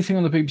 That's the only thing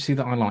on the BBC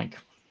that I like.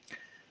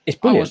 It's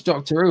brilliant. I watched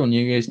Doctor Who on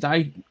New Year's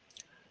Day.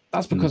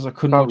 That's because I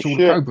couldn't watch all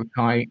the Cobra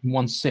Kai in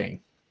one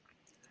sitting.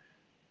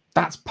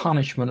 That's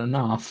punishment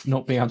enough,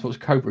 not being able to watch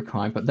Cobra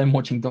Kai, but then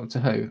watching Doctor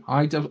Who.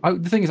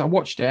 The thing is, I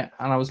watched it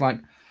and I was like,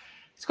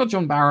 it's got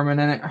John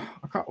Barrowman in it.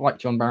 I can't like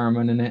John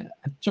Barrowman in it.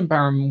 John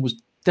Barrowman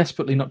was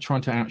desperately not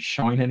trying to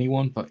outshine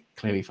anyone, but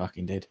clearly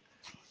fucking did.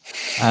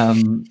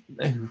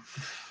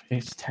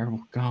 It's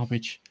terrible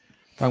garbage.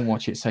 Don't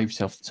watch it. Save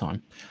yourself the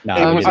time.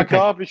 No, it was a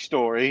garbage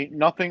story.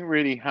 Nothing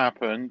really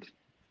happened.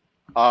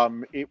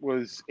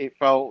 It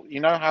felt, you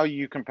know how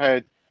you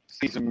compared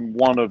season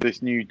 1 of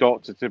this new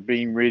Doctor to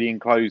being really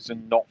enclosed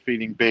and not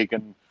feeling big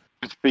and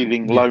just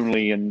feeling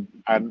lonely, and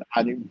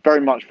it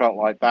very much felt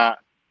like that.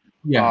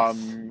 Yes.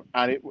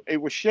 And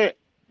it was shit.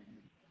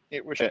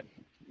 It was shit.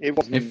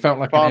 It felt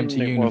like an empty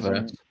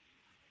universe.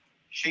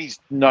 She's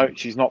not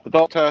the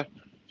Doctor.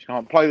 She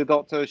can't play the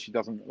Doctor. She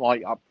doesn't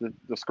light up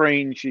the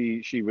screen.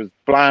 She was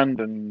bland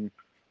and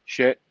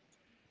shit.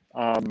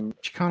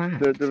 She can't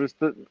act.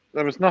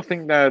 There was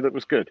nothing there that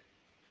was good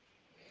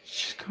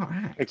She can't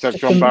act. except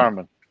John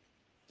Barrowman.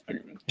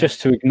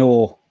 Just to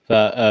ignore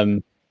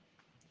that,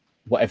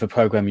 whatever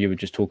program you were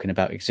just talking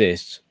about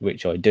exists,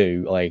 which I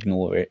do, I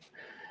ignore it.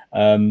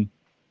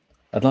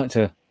 I'd like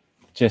to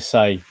just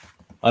say,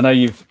 I know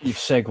you've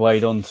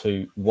segued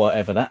onto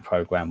whatever that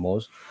program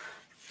was,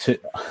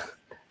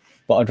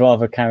 but I'd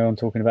rather carry on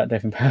talking about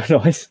Death in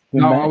Paradise.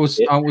 No, I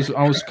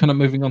was kind of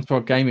moving on to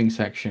our gaming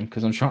section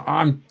because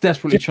I'm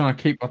desperately trying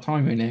to keep our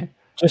time in here.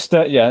 Just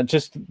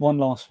one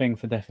last thing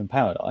for Death in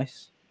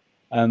Paradise.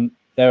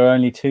 There are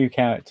only 2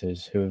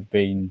 characters who have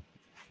been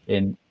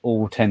in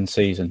all 10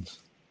 seasons.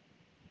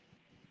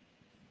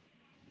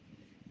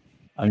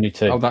 Only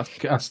 2. Oh,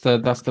 that's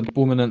the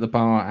woman at the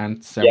bar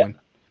and Selwyn.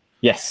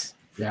 Yes.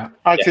 Yeah.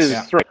 Actually,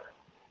 there's 3.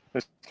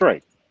 There's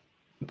 3.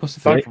 What's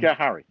the Don't third? forget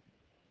Harry.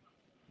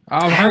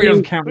 Oh, Harry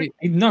doesn't count.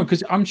 No,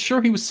 because I'm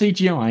sure he was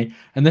CGI,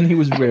 and then he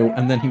was real,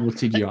 and then he was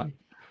CGI.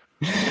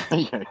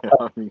 Yeah,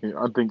 I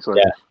think so.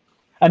 Yeah.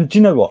 And do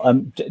you know what?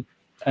 And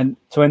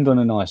to end on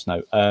a nice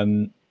note,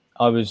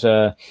 I was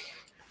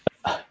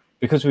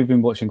because we've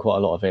been watching quite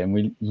a lot of it, and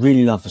we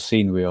really love the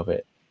scenery of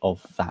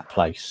that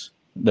place,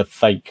 the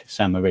fake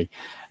Saint Marie.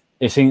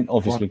 It's in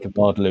obviously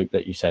Guadeloupe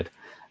that you said,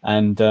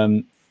 and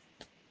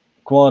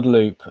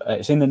Guadeloupe.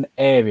 It's in an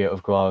area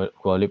of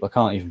Guadeloupe. I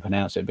can't even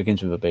pronounce it. It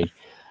begins with a B.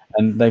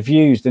 And they've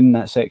used in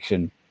that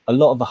section a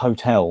lot of the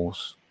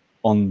hotels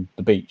on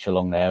the beach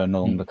along there and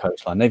along the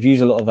coastline. They've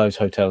used a lot of those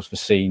hotels for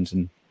scenes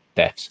and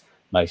deaths,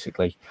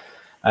 basically.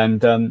 And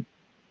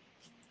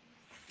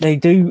they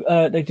do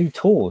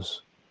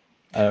tours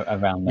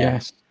around there.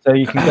 Yes. So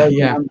you can go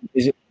and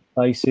visit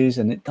places,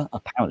 and it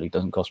apparently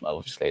doesn't cost much.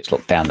 Obviously, it's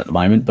locked down at the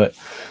moment, but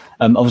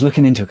I was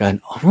looking into it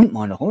going, I wouldn't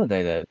mind a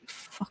holiday there. It's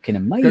fucking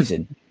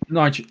amazing.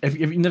 Nigel, have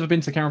you never been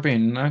to the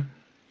Caribbean? No?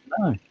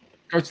 No.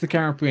 Go to the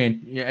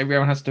Caribbean. Yeah,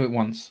 everyone has to do it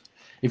once.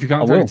 If you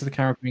can't go to the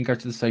Caribbean, go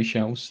to the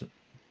Seychelles.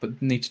 But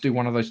need to do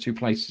one of those 2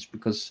 places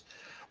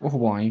or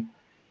Hawaii,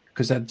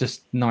 because they're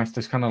just nice.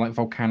 There's kind of like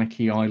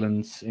volcanic-y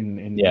islands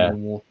in the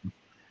water.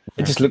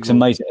 It just looks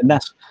amazing. And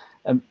that's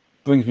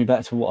brings me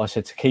back to what I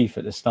said to Keith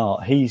at the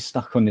start. He's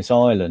stuck on this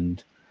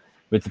island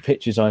with the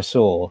pictures I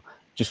saw.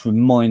 Just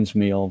reminds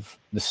me of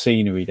the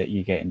scenery that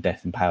you get in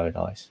Death in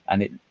Paradise.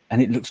 And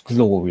it looks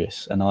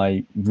glorious. And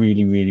I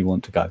really, really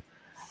want to go.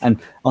 And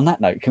on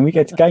that note, can we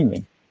go to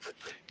gaming?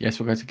 Yes,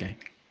 we'll go to gaming.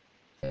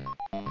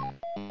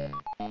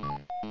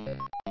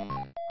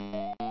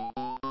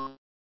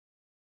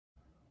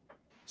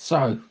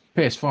 So,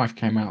 PS5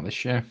 came out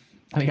this year.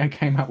 I think it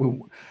came out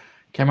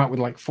with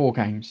like 4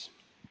 games.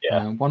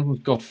 Yeah. One was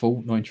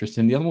Godfall, not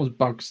interesting. The other one was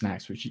Bug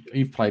Snacks, which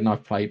you've played and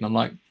I've played, and I'm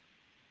like,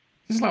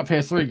 this is like a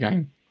PS3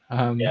 game.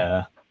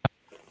 Yeah.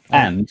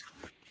 And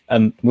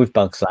with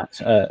Bug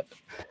Snacks,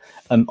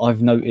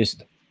 I've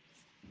noticed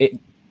it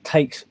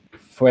takes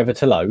forever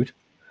to load,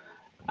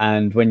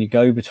 and when you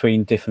go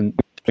between different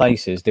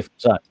places,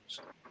 different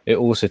zones, it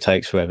also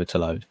takes forever to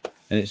load,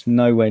 and it's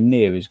nowhere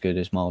near as good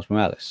as Miles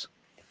Morales.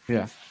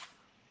 Yeah,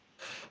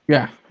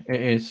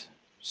 it is.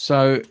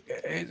 So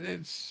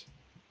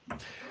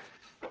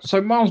so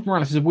Miles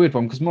Morales is a weird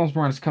one because Miles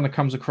Morales kind of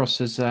comes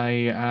across as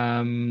a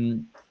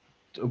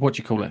what do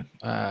you call it?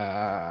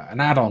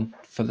 An add-on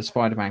for the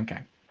Spider-Man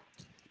game.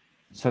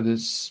 So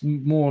there's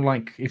more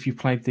like if you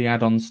played the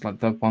add-ons, like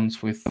the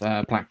ones with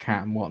Black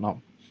Cat and whatnot,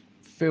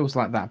 feels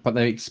like that. But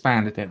they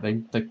expanded it.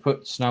 They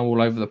put snow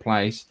all over the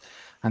place,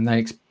 and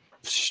they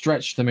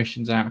stretched the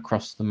missions out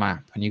across the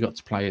map, and you got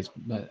to play as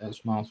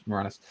Miles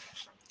Morales.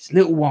 It's a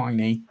little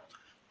whiny.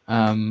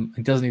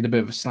 He does need a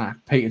bit of a slap.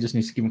 Peter just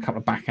needs to give him a couple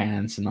of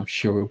backhands, and I'm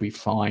sure he'll be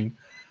fine.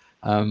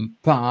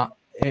 But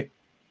it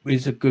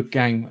is a good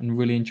game and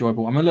really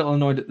enjoyable. I'm a little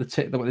annoyed at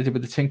what they did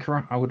with the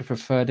Tinkerer. I would have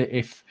preferred it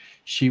if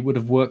she would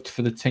have worked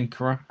for the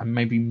Tinkerer and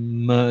maybe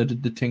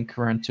murdered the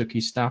Tinkerer and took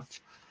his stuff.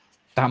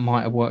 That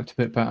might have worked a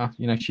bit better.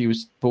 You know, she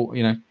was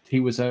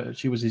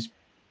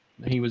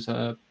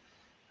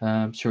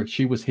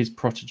his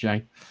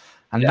protege,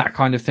 and that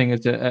kind of thing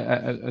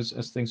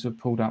as things were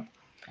pulled up.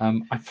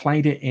 I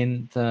played it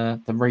in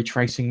the ray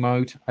tracing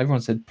mode.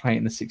 Everyone said play it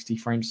in the 60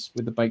 frames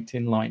with the baked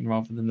in lighting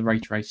rather than the ray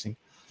tracing,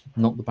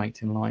 not the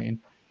baked in lighting.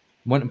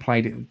 Went and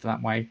played it that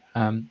way.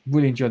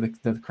 Really enjoyed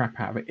the crap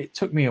out of it. It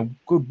took me a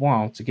good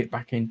while to get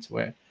back into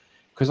it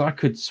because I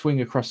could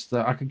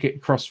get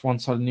across one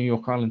side of New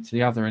York Island to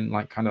the other in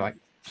like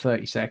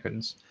 30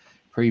 seconds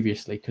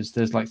previously, because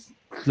there's like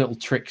little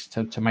tricks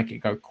to make it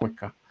go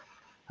quicker.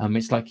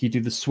 It's like you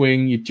do the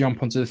swing, you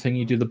jump onto the thing,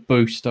 you do the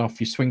boost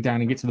off, you swing down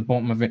and get to the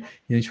bottom of it, and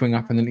you swing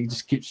up, and then it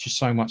just gives you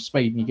so much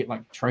speed, and you get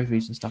like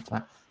trophies and stuff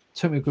like that. It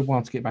took me a good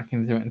while to get back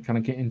into it and kind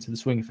of get into the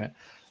swing of it.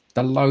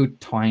 The load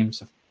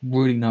times are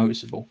really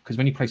noticeable because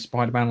when you play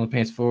Spider-Man on the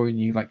PS4 and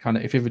you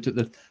if you ever took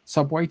the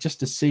subway just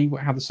to see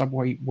how the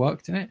subway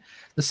worked in it,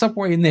 the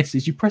subway in this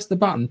is you press the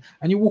button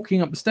and you're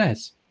walking up the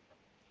stairs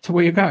to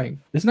where you're going.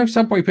 There's no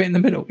subway bit in the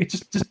middle. It's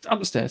just up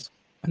the stairs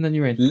and then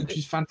you're in, which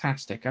is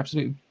fantastic.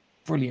 Absolutely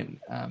brilliant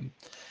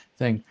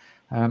thing.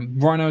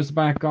 Rhino is the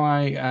bad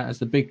guy, as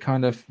the big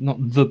kind of, not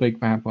the big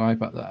bad guy,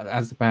 but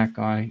as the bad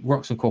guy.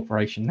 Roxxon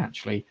Corporation,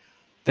 naturally,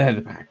 they're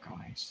the bad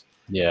guys.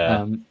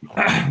 Yeah.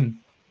 And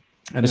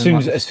as soon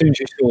as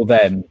you saw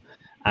them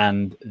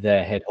and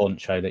their head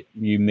honcho that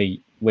you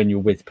meet when you're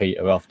with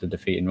Peter after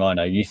defeating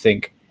Rhino, you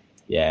think,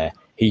 yeah,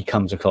 he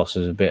comes across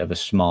as a bit of a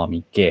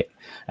smarmy git,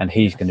 and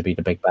he's going to be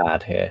the big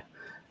bad here.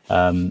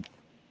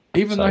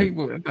 Even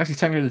though actually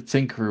technically the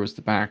Tinkerer was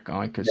the bad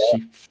guy because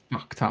she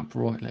fucked up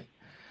royally.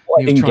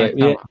 I didn't get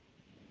the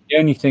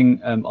only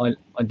thing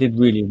I did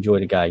really enjoy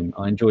the game.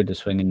 I enjoyed the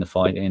swinging, the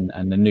fighting,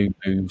 and the new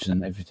moves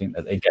and everything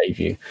that they gave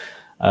you.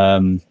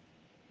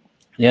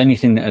 The only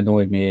thing that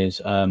annoyed me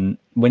is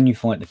when you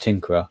fight the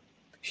Tinkerer,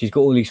 she's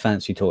got all these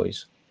fancy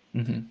toys.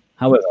 Mm-hmm.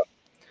 However,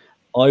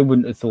 I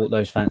wouldn't have thought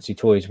those fancy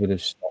toys would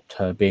have stopped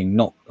her being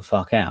knocked the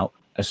fuck out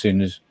as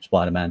soon as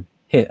Spider-Man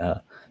hit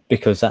her,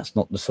 because that's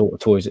not the sort of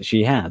toys that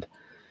she had.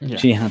 Yeah.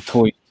 She had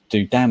toys to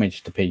do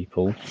damage to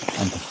people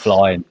and to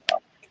fly and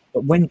stuff.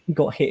 But when she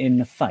got hit in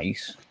the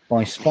face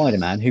by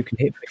Spider-Man, who can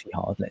hit pretty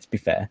hard, let's be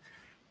fair,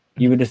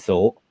 you would have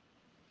thought,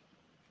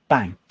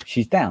 bang,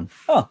 she's down.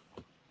 Oh,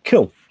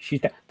 cool,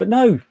 she's down. But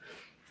no,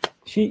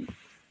 she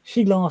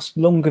lasts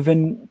longer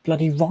than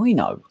bloody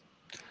Rhino.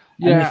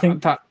 Yeah,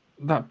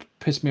 that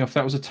pissed me off.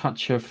 That was a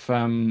touch of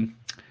the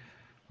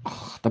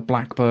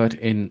Blackbird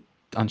in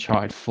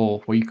Uncharted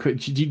 4, where you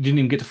didn't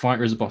even get to fight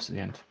her as a boss at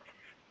the end,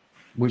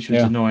 which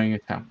was annoying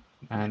as hell.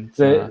 And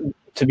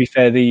to be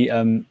fair, the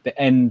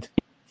end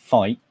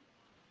fight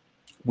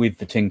with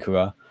the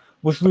Tinkerer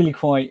was really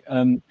quite.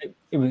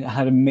 It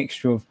had a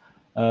mixture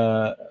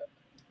of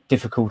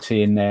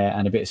difficulty in there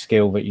and a bit of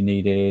skill that you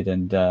needed,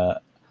 and a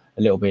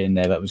little bit in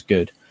there that was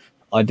good.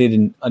 I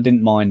didn't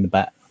mind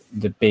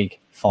the big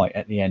fight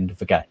at the end of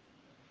the game.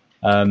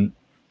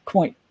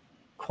 Quite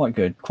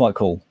good, quite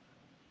cool,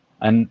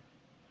 and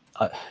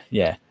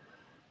it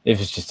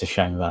was just a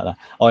shame about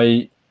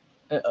that.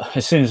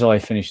 As soon as I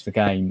finished the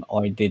game,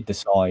 I did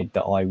decide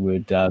that I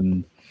would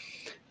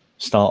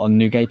start on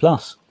New Game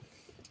Plus.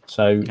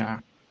 So yeah,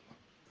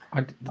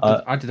 I did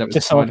that with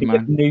just so I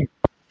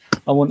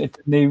wanted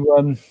the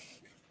new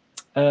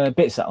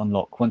bits that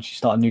unlock once you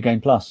start a New Game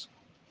Plus.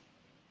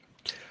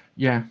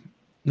 Yeah,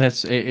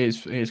 it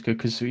is good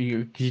because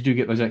you do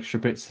get those extra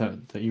bits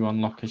that you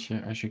unlock as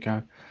you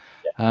go.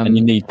 Yeah. And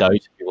you need those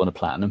if you want to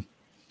platinum.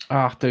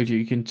 Dude,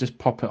 you can just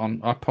pop it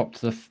on. I popped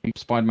the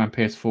Spider-Man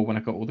PS4 when I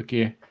got all the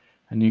gear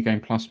and New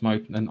Game Plus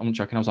mode, and I'm not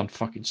joking, I was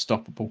unfucking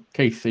stoppable.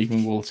 Keith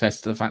even will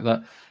attest to the fact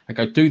that I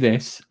go do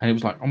this, and it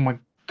was like, oh my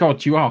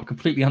god, you are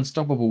completely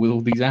unstoppable with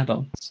all these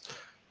add-ons.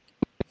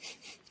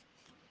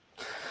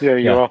 Yeah,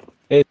 you are.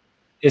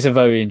 It's a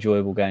very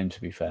enjoyable game,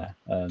 to be fair.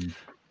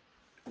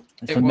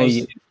 For me,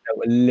 it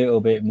felt a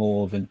little bit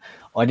more than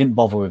I didn't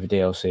bother with the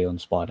DLC on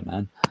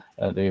Spider-Man,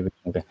 the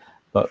original game,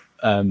 but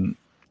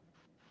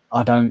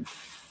I don't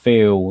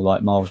feel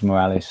like Miles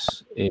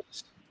Morales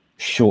is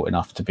short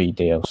enough to be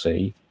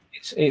DLC.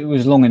 It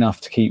was long enough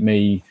to keep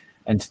me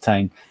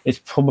entertained. It's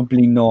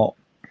probably not,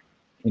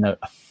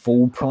 a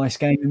full price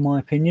game in my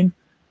opinion.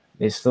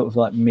 It's sort of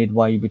like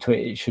midway between.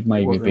 It should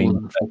maybe be a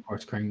full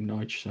price game,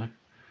 Nige.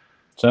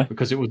 So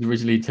because it was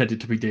originally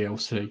intended to be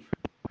DLC.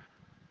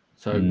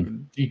 So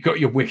you got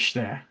your wish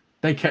there.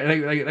 They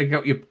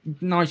got your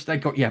nice. They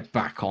got your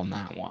back on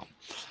that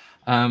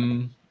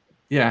one.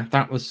 Yeah,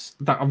 that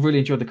I really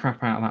enjoyed the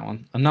crap out of that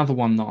one. Another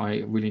one that I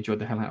really enjoyed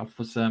the hell out of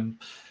was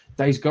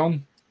Days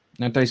Gone.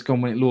 Now, Days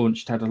Gone when it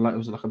launched it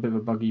was like a bit of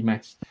a buggy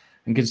mess.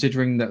 And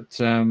considering that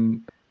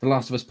The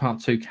Last of Us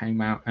Part 2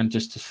 came out and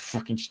just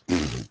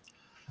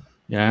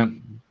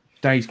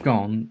Days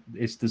Gone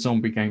is the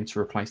zombie game to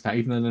replace that.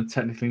 Even though they're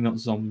technically not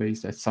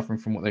zombies, they're suffering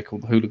from what they call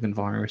the hooligan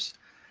virus,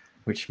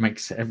 which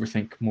makes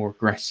everything more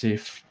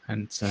aggressive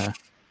and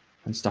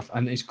stuff.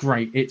 And it's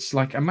great. It's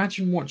like,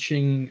 imagine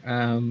watching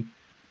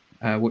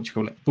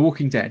The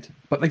Walking Dead,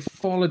 but they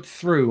followed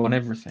through on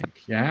everything.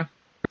 Yeah.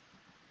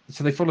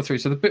 So they follow through.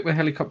 So the bit where the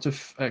helicopter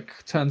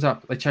turns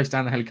up, they chase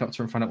down the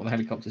helicopter and find out what the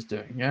helicopter's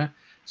doing. Yeah.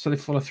 So they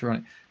follow through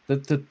on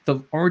it.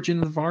 The origin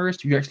of the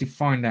virus, you actually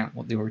find out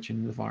what the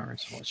origin of the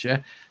virus was.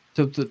 Yeah.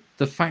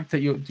 The fact that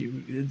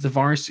the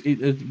virus,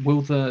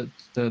 will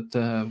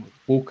the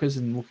walkers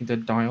in Walking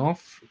Dead die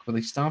off? Will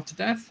they starve to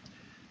death?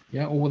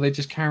 Yeah, or will they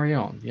just carry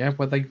on? Yeah,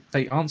 well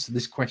they answer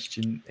this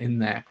question in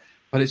there,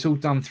 but it's all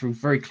done through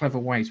very clever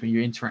ways when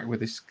you interact with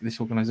this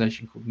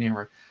organization called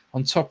Nero.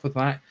 On top of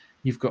that,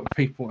 you've got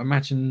people.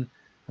 Imagine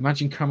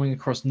coming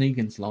across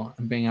Negan's lot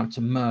and being able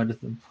to murder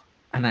them,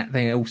 and that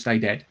they all stay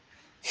dead.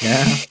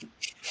 Yeah.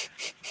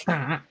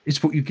 That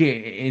is what you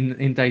get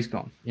in Days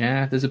Gone.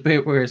 Yeah, there's a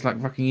bit where it's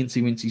like fucking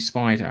Incy Wincy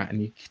Spider,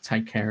 and you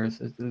take care of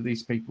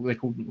these people. They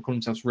call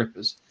themselves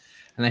Rippers,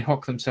 and they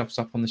hock themselves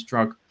up on this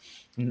drug,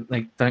 and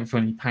they don't feel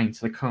any pain,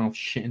 so they carve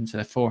shit into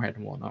their forehead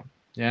and whatnot.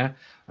 Yeah,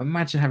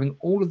 imagine having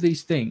all of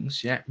these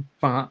things. Yeah,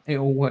 but it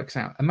all works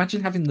out.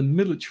 Imagine having the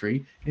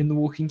military in The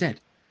Walking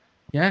Dead.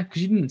 Yeah,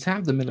 because you didn't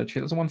have the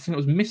military. That's the one thing that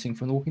was missing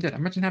from The Walking Dead.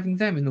 Imagine having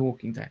them in The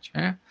Walking Dead.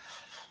 Yeah.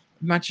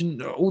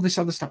 Imagine all this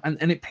other stuff,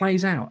 and it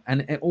plays out,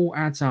 and it all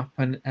adds up,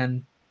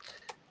 and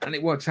and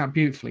it works out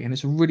beautifully, and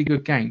it's a really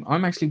good game.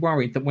 I'm actually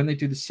worried that when they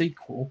do the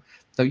sequel,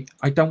 though,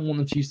 I don't want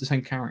them to use the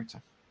same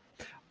character.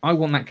 I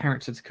want that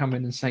character to come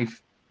in and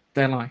save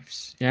their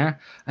lives, yeah?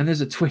 And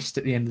there's a twist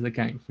at the end of the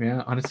game,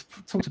 yeah? I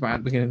talked about it at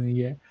the beginning of the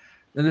year.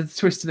 And there's a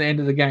twist at the end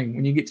of the game.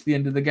 When you get to the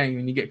end of the game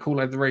and you get a call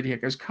over the radio,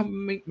 it goes, come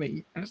and meet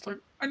me. And it's like,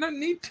 I don't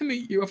need to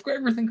meet you. I've got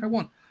everything I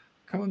want.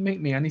 Come and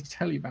meet me. I need to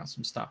tell you about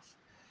some stuff.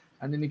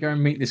 And then you go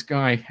and meet this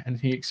guy, and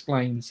he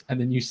explains, and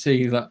then you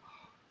see that,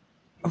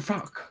 oh,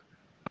 fuck,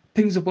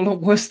 things are a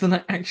lot worse than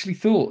I actually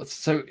thought.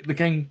 So the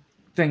game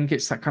then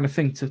gets that kind of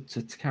thing to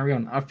carry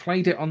on. I've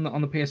played it on the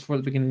PS4 at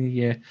the beginning of the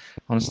year,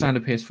 on a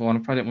standard PS4, and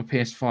I played it on my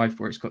PS5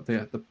 where it's got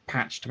the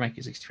patch to make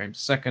it 60 frames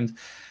a second,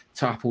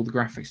 to up all the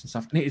graphics and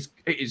stuff. And it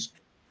is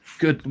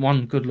good,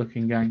 one good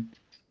looking game.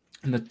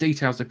 And the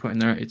details they put in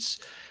there,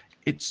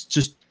 it's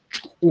just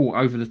all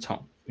over the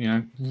top, you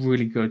know,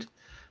 really good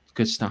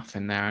stuff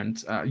in there.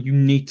 And you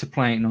need to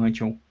play it,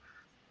 Nigel,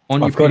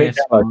 on your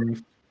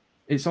PS5.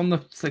 It's on the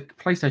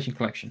PlayStation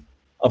Collection.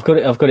 I've got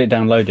it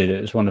downloaded. It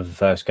was one of the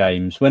first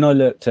games. When I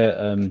looked at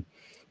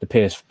the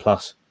PS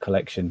Plus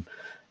collection,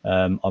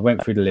 I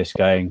went through the list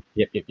going,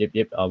 yep,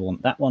 I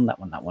want that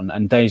one.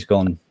 And Days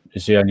Gone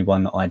is the only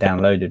one that I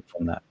downloaded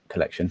from that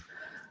collection.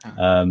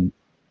 And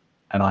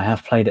I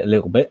have played it a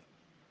little bit.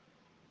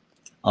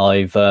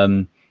 I've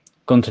gone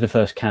to the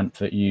first camp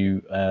that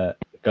you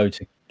go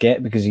to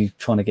get, because he's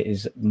trying to get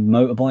his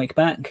motorbike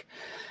back.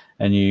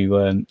 And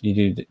you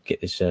do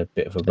get this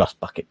bit of a rust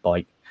bucket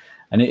bike.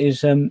 And it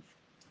is...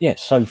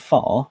 so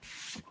far,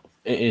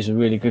 it is a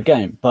really good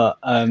game, but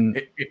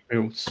it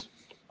builds.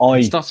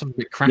 It starts a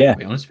bit crampy, to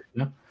be honest with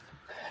you.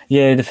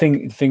 Yeah, the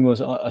thing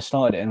was, I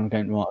started it and I'm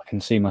going, right, I can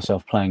see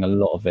myself playing a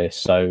lot of this,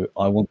 so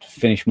I want to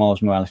finish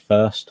Miles Morales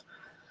first,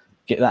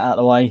 get that out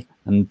of the way,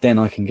 and then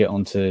I can get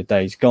on to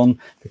Days Gone,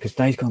 because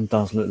Days Gone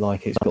does look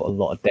like it's got a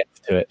lot of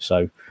depth to it,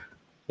 so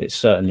it's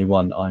certainly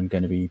one I'm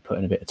going to be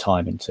putting a bit of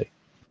time into.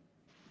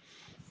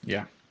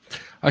 Yeah.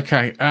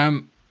 Okay.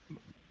 Could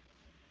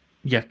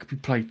be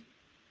played.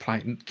 Play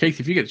it. Keith,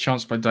 if you get the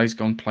chance to play Days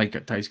Gone, play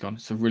Days Gone.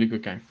 It's a really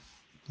good game.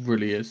 It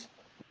really is.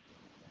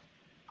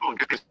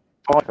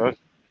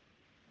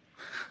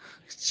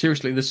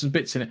 Seriously, there's some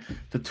bits in it.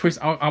 The twist.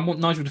 I want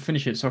Nigel to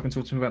finish it so I can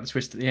talk to him about the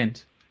twist at the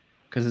end,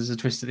 because there's a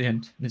twist at the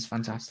end and it's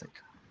fantastic.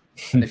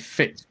 And it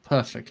fits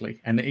perfectly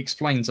and it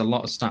explains a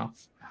lot of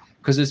stuff.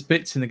 Because there's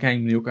bits in the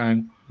game that you're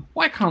going,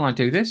 why can't I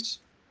do this?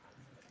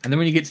 And then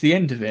when you get to the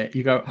end of it,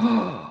 you go,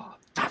 oh,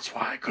 that's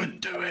why I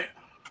couldn't do it.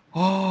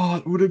 Oh,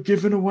 it would have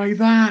given away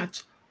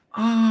that.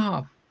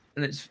 And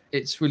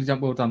it's really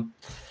well done.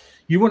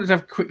 You wanted to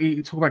have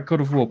quickly talk about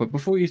God of War, but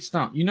before you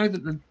start, you know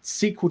that the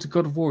sequel to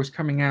God of War is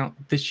coming out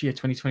this year,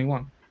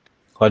 2021.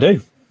 I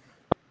do.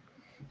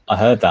 I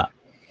heard that.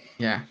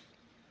 Yeah.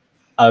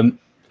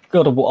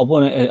 God of War. I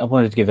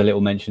wanted to give a little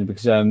mention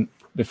because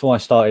before I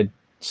started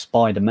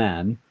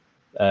Spider-Man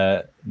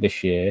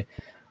this year,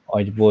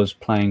 I was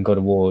playing God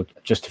of War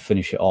just to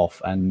finish it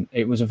off, and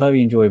it was a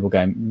very enjoyable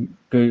game.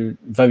 Good,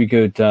 very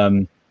good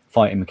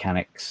fighting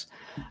mechanics,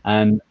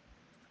 and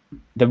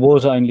there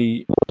was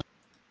only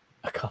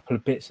a couple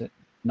of bits that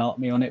knocked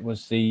me on it.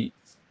 Was the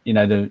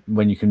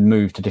when you can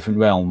move to different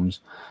realms,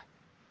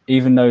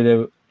 even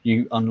though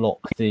you unlock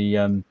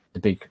the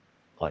big,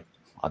 like,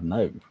 I don't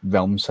know,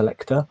 realm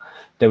selector,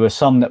 there were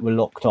some that were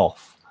locked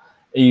off,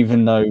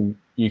 even though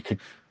you could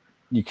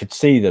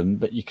see them,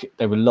 but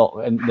they were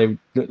locked and they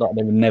looked like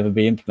they would never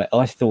be implemented.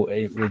 I thought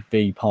it would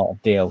be part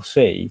of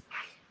DLC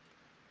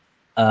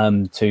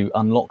to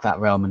unlock that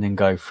realm and then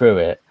go through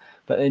it,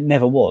 but it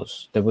never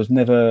was. There was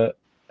never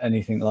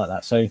anything like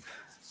that. So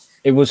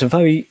it was a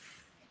very...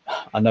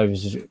 I know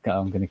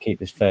I'm going to keep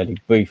this fairly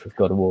brief with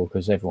God of War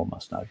because everyone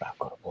must know about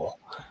God of War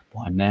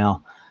by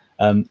now.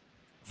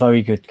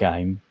 Very good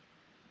game.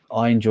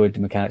 I enjoyed the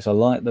mechanics. I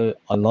like the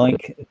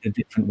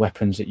different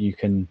weapons that you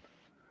can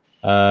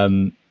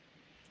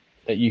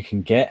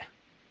get.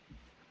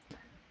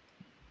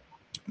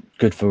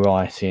 Good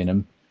variety in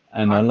them,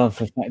 and I love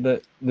the fact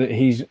that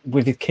he's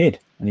with his kid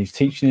and he's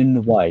teaching him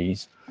the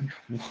ways.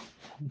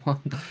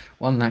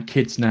 One that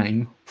kid's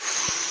name.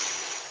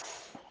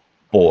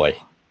 Boy.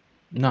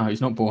 No,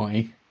 he's not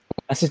Boy.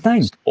 That's his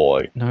name.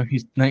 Boy. No,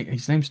 his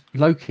name's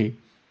Loki.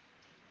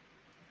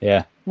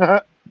 Yeah.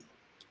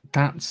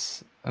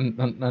 That's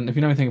and if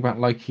you know anything about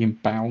Loki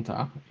and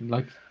Balder,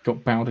 Loki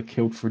got Balder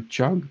killed for a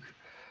joke.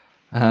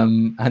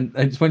 And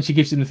it's when she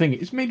gives him the thing,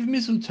 it's made of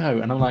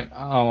mistletoe, and I'm like,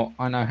 oh,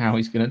 I know how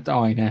he's going to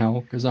die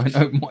now because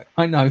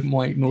I know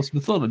my Norse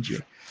mythology.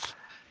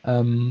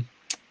 And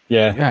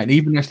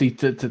even actually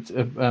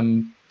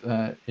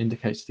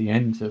indicates the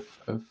end of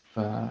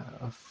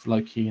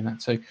Loki and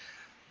that. So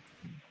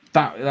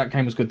that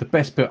game was good. The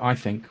best bit I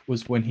think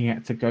was when he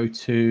had to go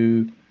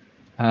to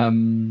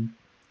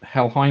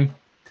Helheim,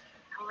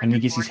 and he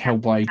gets his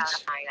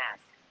Hellblades,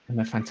 and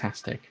they're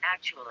fantastic.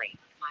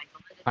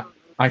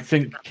 I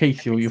think,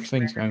 Keith, your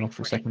thing's going off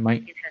for a second,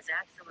 mate.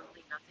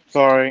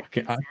 Sorry. I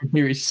can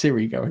hear his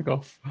Siri going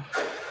off.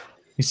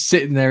 He's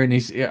sitting there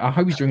I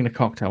hope he's drinking a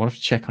cocktail. I'll have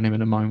to check on him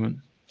in a moment.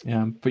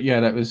 But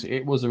yeah,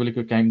 it was a really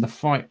good game.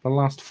 The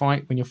last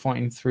fight when you're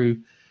fighting through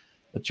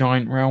the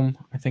giant realm,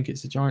 I think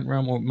it's the giant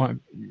realm, or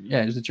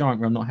it was the giant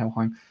realm, not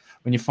Helheim.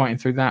 When you're fighting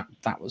through that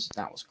was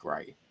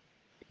great.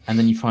 And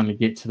then you finally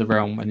get to the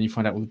realm, and you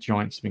find out all the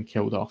giants have been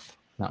killed off.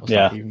 That was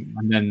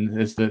and then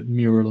there's the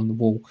mural on the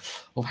wall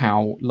of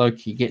how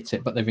Loki gets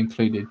it, but they've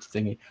included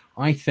thingy.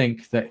 I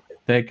think that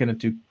they're going to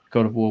do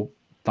God of War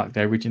like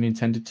they originally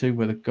intended to,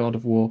 where the God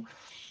of War,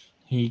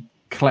 he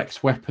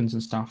collects weapons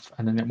and stuff,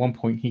 and then at one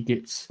point he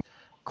gets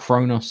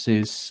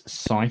Kronos'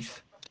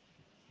 scythe.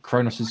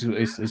 Kronos is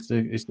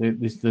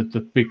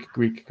the big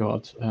Greek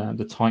god,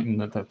 the Titan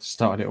that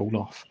started it all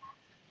off,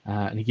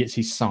 and he gets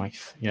his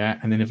scythe,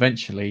 and then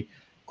eventually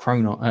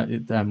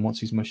Kratos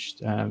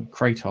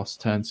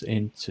turns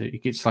into, he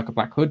gets like a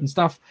black hood and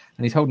stuff,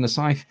 and he's holding a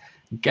scythe.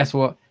 And guess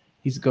what?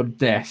 He's the god of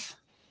death,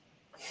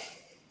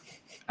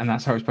 and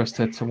that's how it's supposed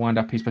to wind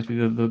up. He's supposed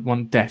to be the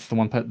one death, the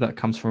one that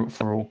comes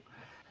for all.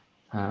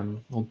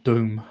 Or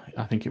Doom,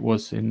 I think it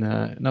was in.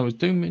 It was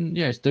Doom in.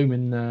 Yeah, it's Doom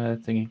in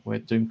thingy, where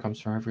Doom comes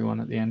for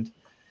everyone at the end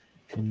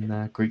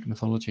in Greek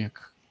mythology. Or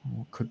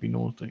could be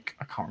Nordic.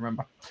 I can't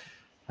remember.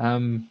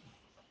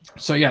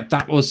 So yeah,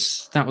 that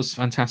was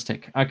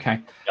fantastic.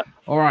 Okay,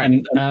 all right.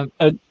 And,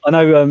 I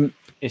know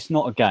it's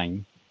not a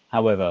game.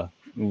 However,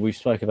 we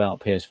spoke about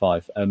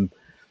PS5.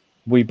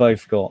 We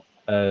both got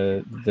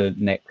the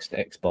next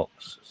Xbox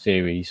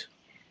Series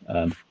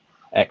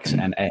X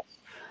and S.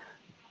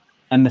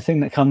 And the thing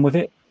that come with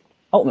it,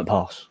 Ultimate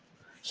Pass.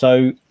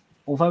 So,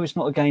 although it's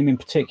not a game in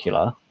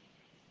particular,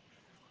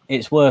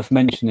 it's worth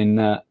mentioning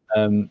that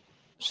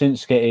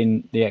since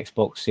getting the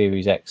Xbox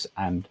Series X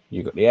and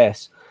you got the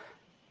S,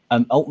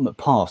 Ultimate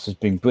Pass has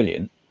been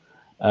brilliant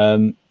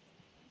due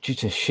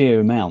to sheer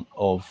amount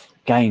of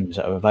games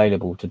that are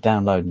available to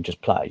download and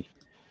just play.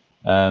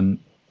 So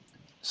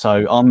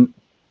I'm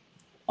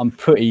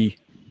pretty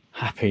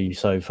happy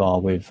so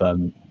far with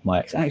my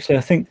X. Actually,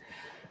 I think.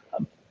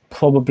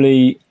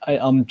 Probably,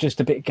 I'm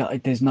just a bit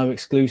gutted. There's no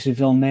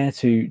exclusives on there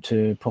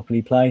to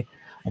properly play.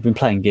 I've been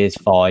playing Gears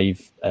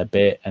 5 a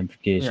bit and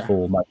Gears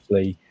 4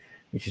 mostly,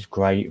 which is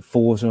great.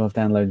 Forza, I've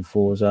downloaded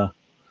Forza.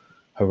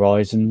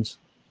 Horizons,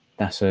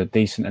 that's a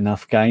decent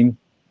enough game.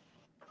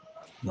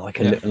 Like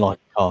a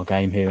car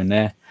game here and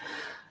there.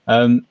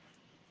 I'm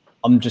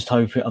just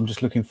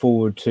looking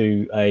forward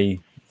to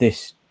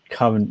this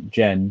current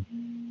gen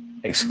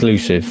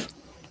exclusive.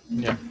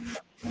 Yeah.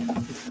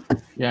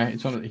 Yeah,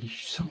 it's one of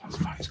someone's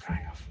phone's going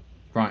off.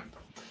 Right.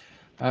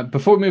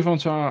 Before we move on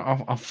to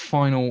our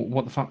final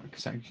what the fuck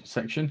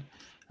section,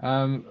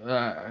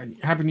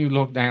 happy new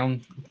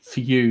lockdown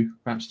for you,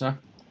 Rapster.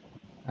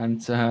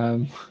 And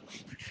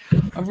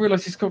I've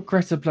realised he's got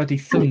Greta bloody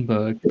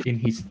Thunberg in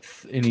his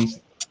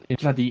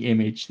bloody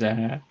image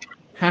there.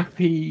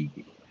 Happy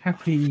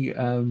what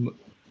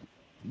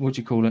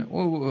do you call it?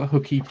 Oh,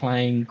 hooky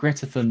playing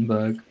Greta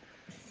Thunberg.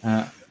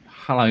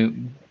 Hello,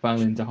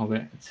 Belinda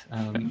Hobbit.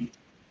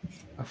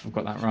 I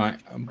forgot that right.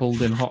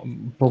 Balden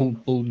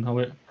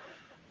Hobbit.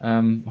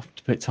 I'm a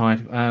bit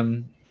tired.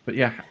 But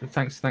yeah,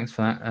 thanks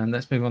for that. And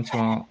let's move on to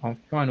our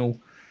final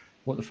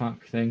what the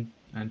fuck thing,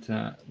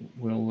 and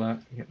we'll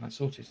get that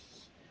sorted.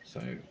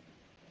 So.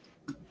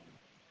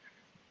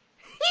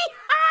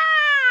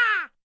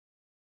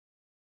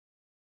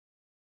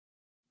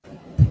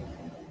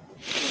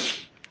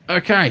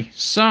 Okay,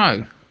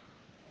 so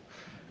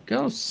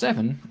Girl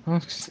 7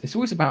 asks, it's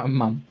always about a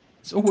mum.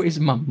 It's always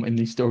mum in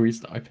these stories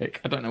that I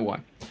pick. I don't know why.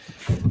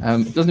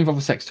 It doesn't involve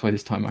a sex toy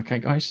this time, okay,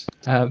 guys?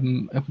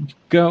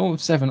 Girl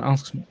 7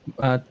 asks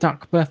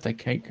duck birthday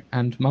cake,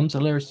 and mum's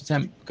hilarious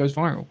attempt goes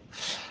viral.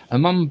 A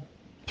mum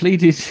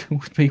pleaded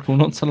with people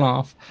not to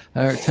laugh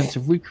at her attempt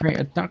to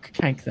recreate a duck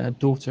cake that her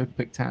daughter had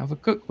picked out of a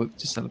cookbook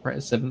to celebrate her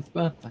 7th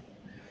birthday.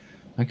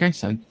 Okay,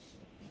 so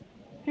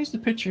here's the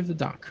picture of the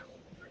duck.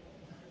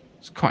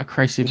 It's quite a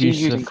creative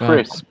use of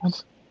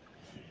crisps.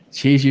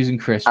 She's using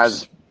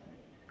crisps.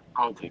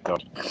 Oh dear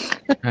God.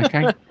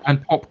 Okay,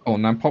 and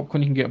popcorn. Now,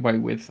 popcorn you can get away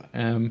with.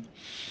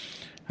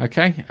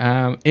 Okay,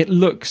 it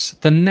looks,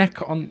 the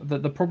neck on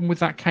the problem with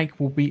that cake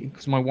will be,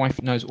 because my wife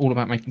knows all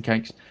about making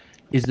cakes,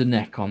 is the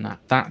neck on that.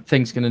 That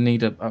thing's going to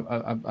need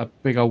a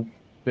big old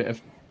bit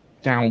of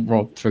dowel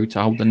rod through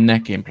to hold the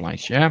neck in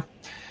place. Yeah.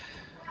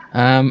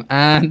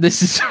 And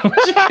this is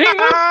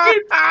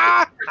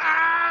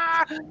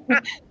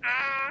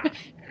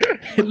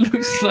it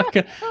looks like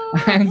an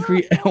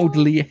angry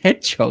elderly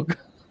hedgehog.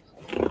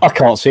 I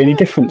can't see any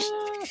difference.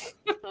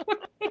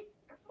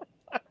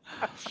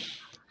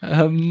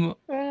 You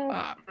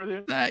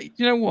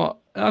know what?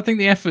 I think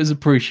the effort is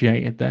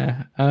appreciated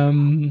there.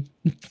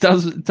 It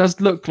does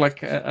look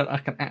like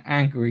an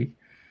angry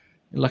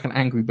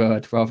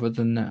bird rather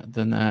than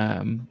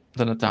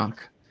a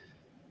duck,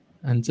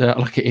 and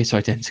like it is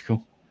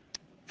identical.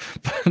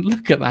 But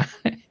look at that!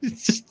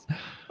 It's just.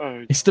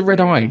 It's the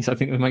red eyes, I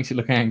think, that makes it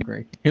look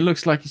angry. It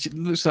looks like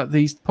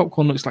these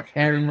popcorn looks like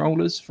herring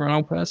rollers for an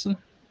old person.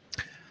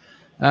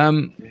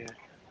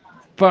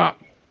 But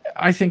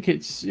I think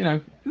it's,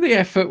 the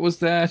effort was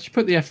there. She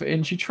put the effort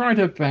in. She tried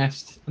her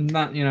best, and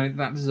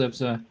that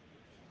deserves a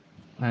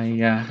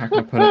how can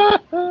I put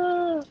it?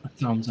 A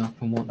thumbs up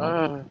and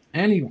whatnot.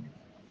 Anyway,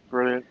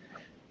 Brilliant.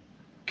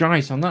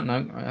 Guys, on that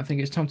note, I think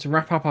it's time to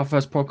wrap up our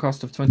first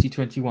podcast of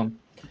 2021.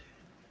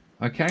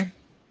 Okay?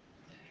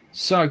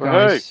 So,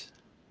 guys,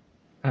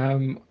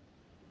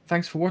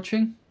 thanks for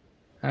watching.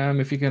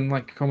 If you can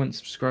like, comment,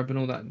 subscribe, and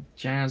all that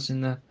jazz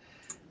in the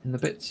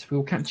bits,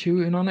 we'll catch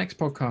you in our next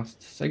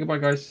podcast. Say goodbye,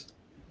 guys.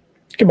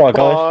 Goodbye,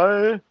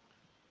 guys.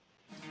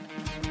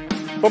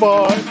 Bye.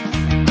 Bye-bye.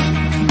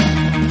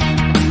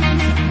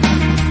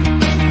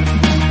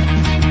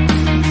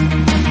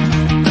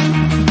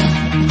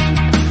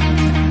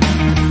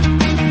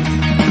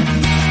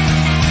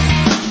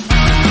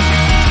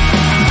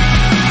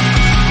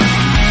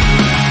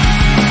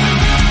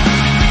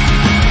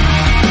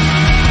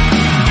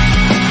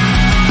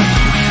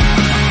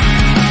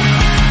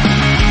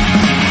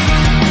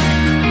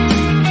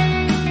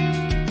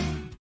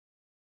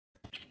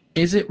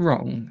 Is it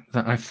wrong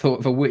that I've thought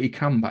of a witty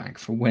comeback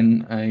for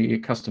when a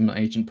customer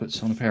agent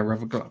puts on a pair of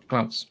rubber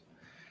gloves?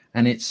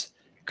 And it's,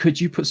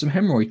 could you put some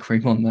hemorrhoid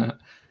cream on that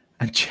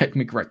and check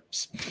my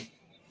grapes?